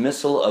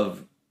dismissal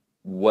of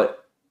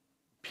what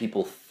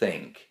people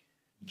think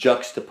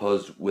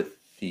juxtaposed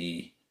with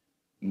the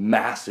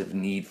massive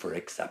need for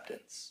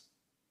acceptance.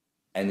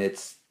 And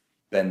it's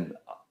been,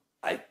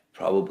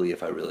 probably,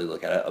 if I really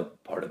look at it, a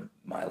part of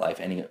my life.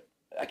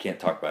 I can't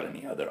talk about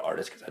any other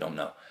artist because I don't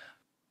know.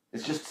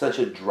 It's just such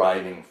a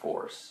driving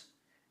force.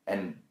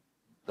 And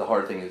the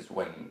hard thing is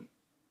when,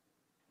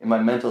 in my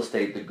mental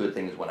state, the good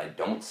thing is when I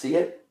don't see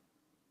it.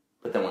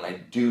 But then when I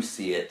do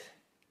see it,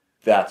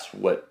 that's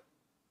what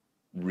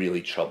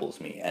really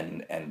troubles me.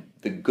 And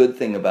the good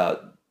thing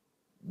about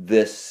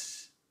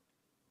this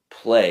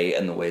play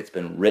and the way it's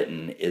been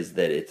written is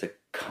that it's a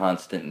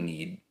constant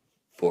need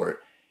for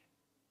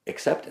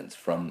acceptance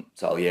from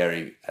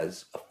Salieri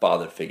as a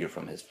father figure,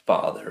 from his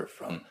father,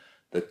 from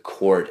the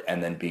court,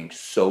 and then being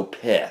so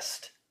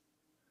pissed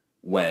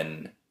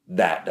when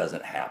that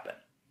doesn't happen,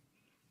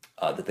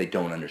 that they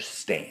don't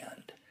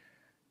understand.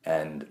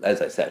 And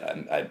as I said,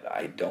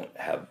 I don't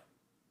have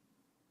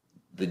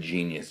the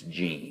genius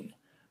gene,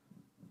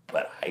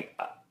 but I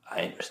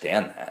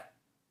understand that.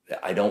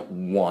 I don't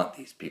want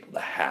these people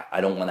to I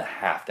don't want to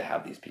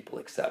have these people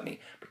accept me,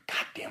 but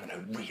God damn it, I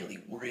really,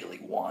 really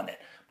want it.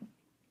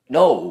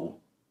 No,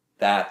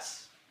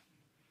 that's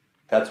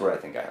where I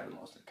think I have the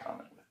most in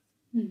common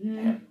with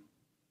him.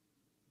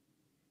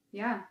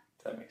 Yeah.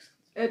 Does that make sense?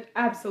 It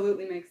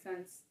absolutely makes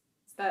sense.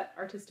 It's that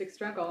artistic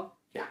struggle.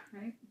 Yeah.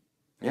 Right?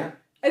 Yeah.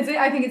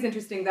 I think it's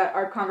interesting that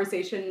our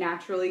conversation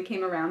naturally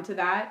came around to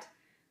that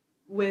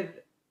with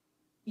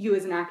you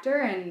as an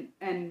actor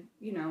and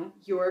you know,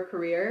 your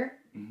career.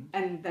 Mm-hmm.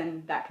 And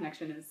then that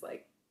connection is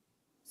like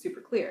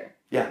super clear.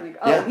 Yeah.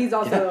 Like, he's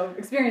also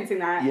experiencing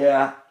that.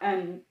 Yeah.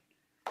 And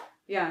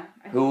yeah.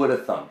 Who would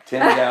have thunk?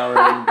 Tim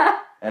Gowron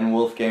and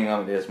Wolfgang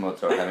Amadeus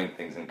Mozart having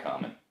things in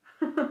common.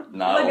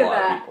 Not a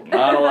lot of people.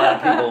 Not a lot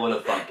of people would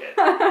have thunk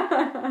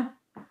it.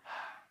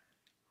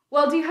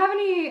 Well, do you have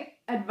any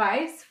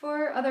advice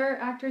for other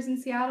actors in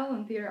Seattle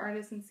and theater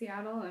artists in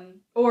Seattle,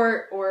 and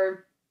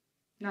or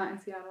not in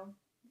Seattle,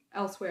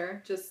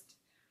 elsewhere, just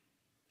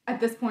at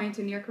this point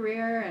in your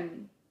career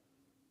and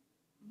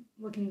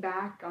looking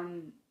back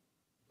on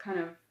kind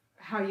of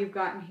how you've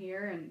gotten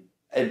here and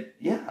I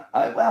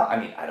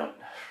mean, I don't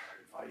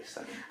advice.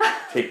 I mean,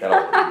 take that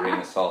all with a grain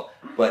of salt.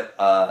 But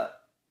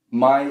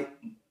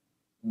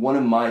one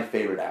of my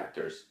favorite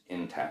actors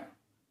in town,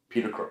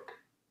 Peter Crook.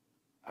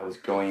 I was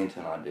going into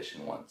an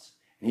audition once,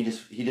 and he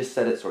just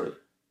said it sort of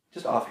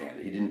just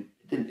offhand.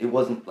 It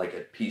wasn't like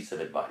a piece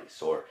of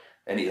advice or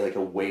any like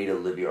a way to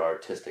live your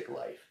artistic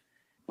life,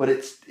 but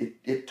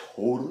it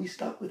totally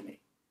stuck with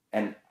me,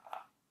 and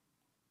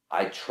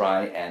I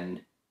try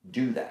and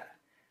do that.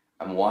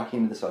 I'm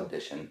walking into this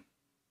audition,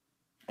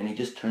 and he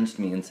just turns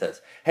to me and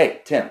says,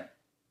 "Hey, Tim,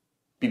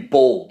 be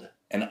bold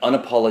and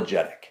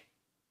unapologetic."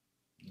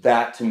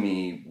 That to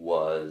me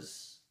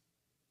was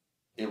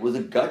a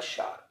gut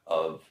shot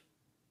of,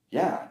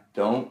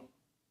 don't.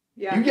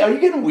 Yeah. Are you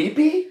getting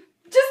weepy?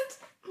 Just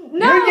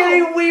no. You're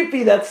getting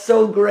weepy. That's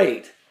so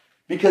great,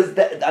 because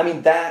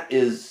that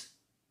is.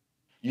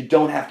 You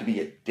don't have to be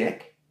a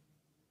dick,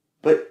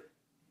 but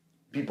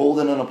be bold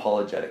and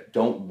unapologetic.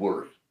 Don't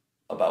worry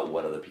about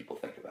what other people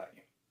think about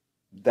you.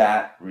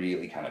 That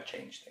really kind of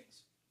changed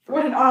things.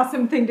 What an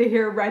awesome thing to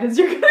hear right as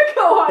you're going to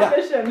go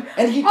audition. Yeah.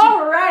 And he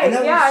all right, and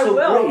that yeah, was so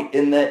I will. great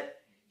in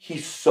that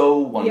he's so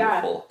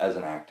wonderful as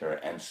an actor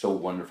and so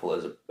wonderful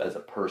as a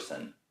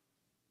person.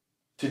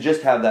 To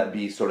just have that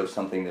be sort of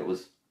something that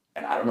was,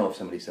 and I don't know if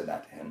somebody said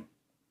that to him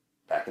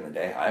back in the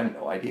day. I have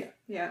no idea.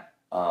 Yeah.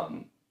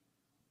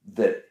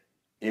 That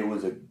it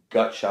was a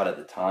gut shot at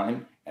the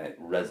time, and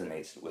it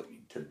resonates with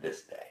me to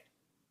this day.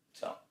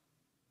 So.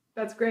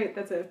 That's great.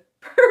 That's a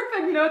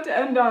perfect note to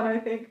end on, I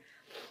think.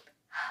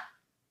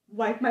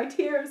 Wipe my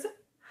tears.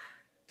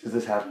 Does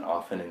this happen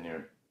often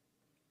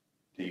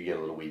do you get a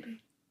little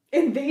weepy?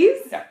 In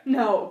these? Yeah.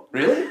 No.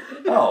 Really?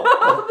 Oh.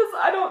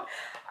 I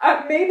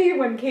don't, maybe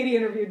when Katie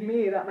interviewed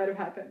me, that might have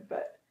happened,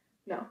 but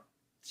no.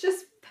 It's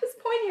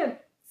poignant.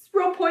 It's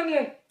real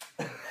poignant.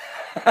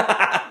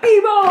 Be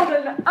bold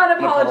and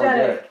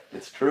unapologetic.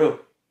 It's true.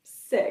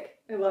 Sick.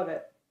 I love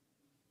it.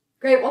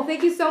 Great. Well,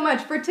 thank you so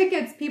much. For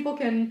tickets, people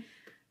can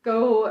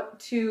go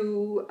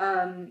to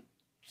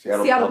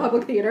Seattle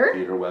Public Theater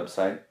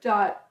website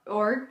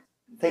 .org.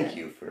 Thank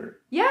you for...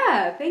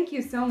 Yeah, thank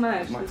you so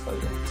much. It was my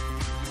pleasure.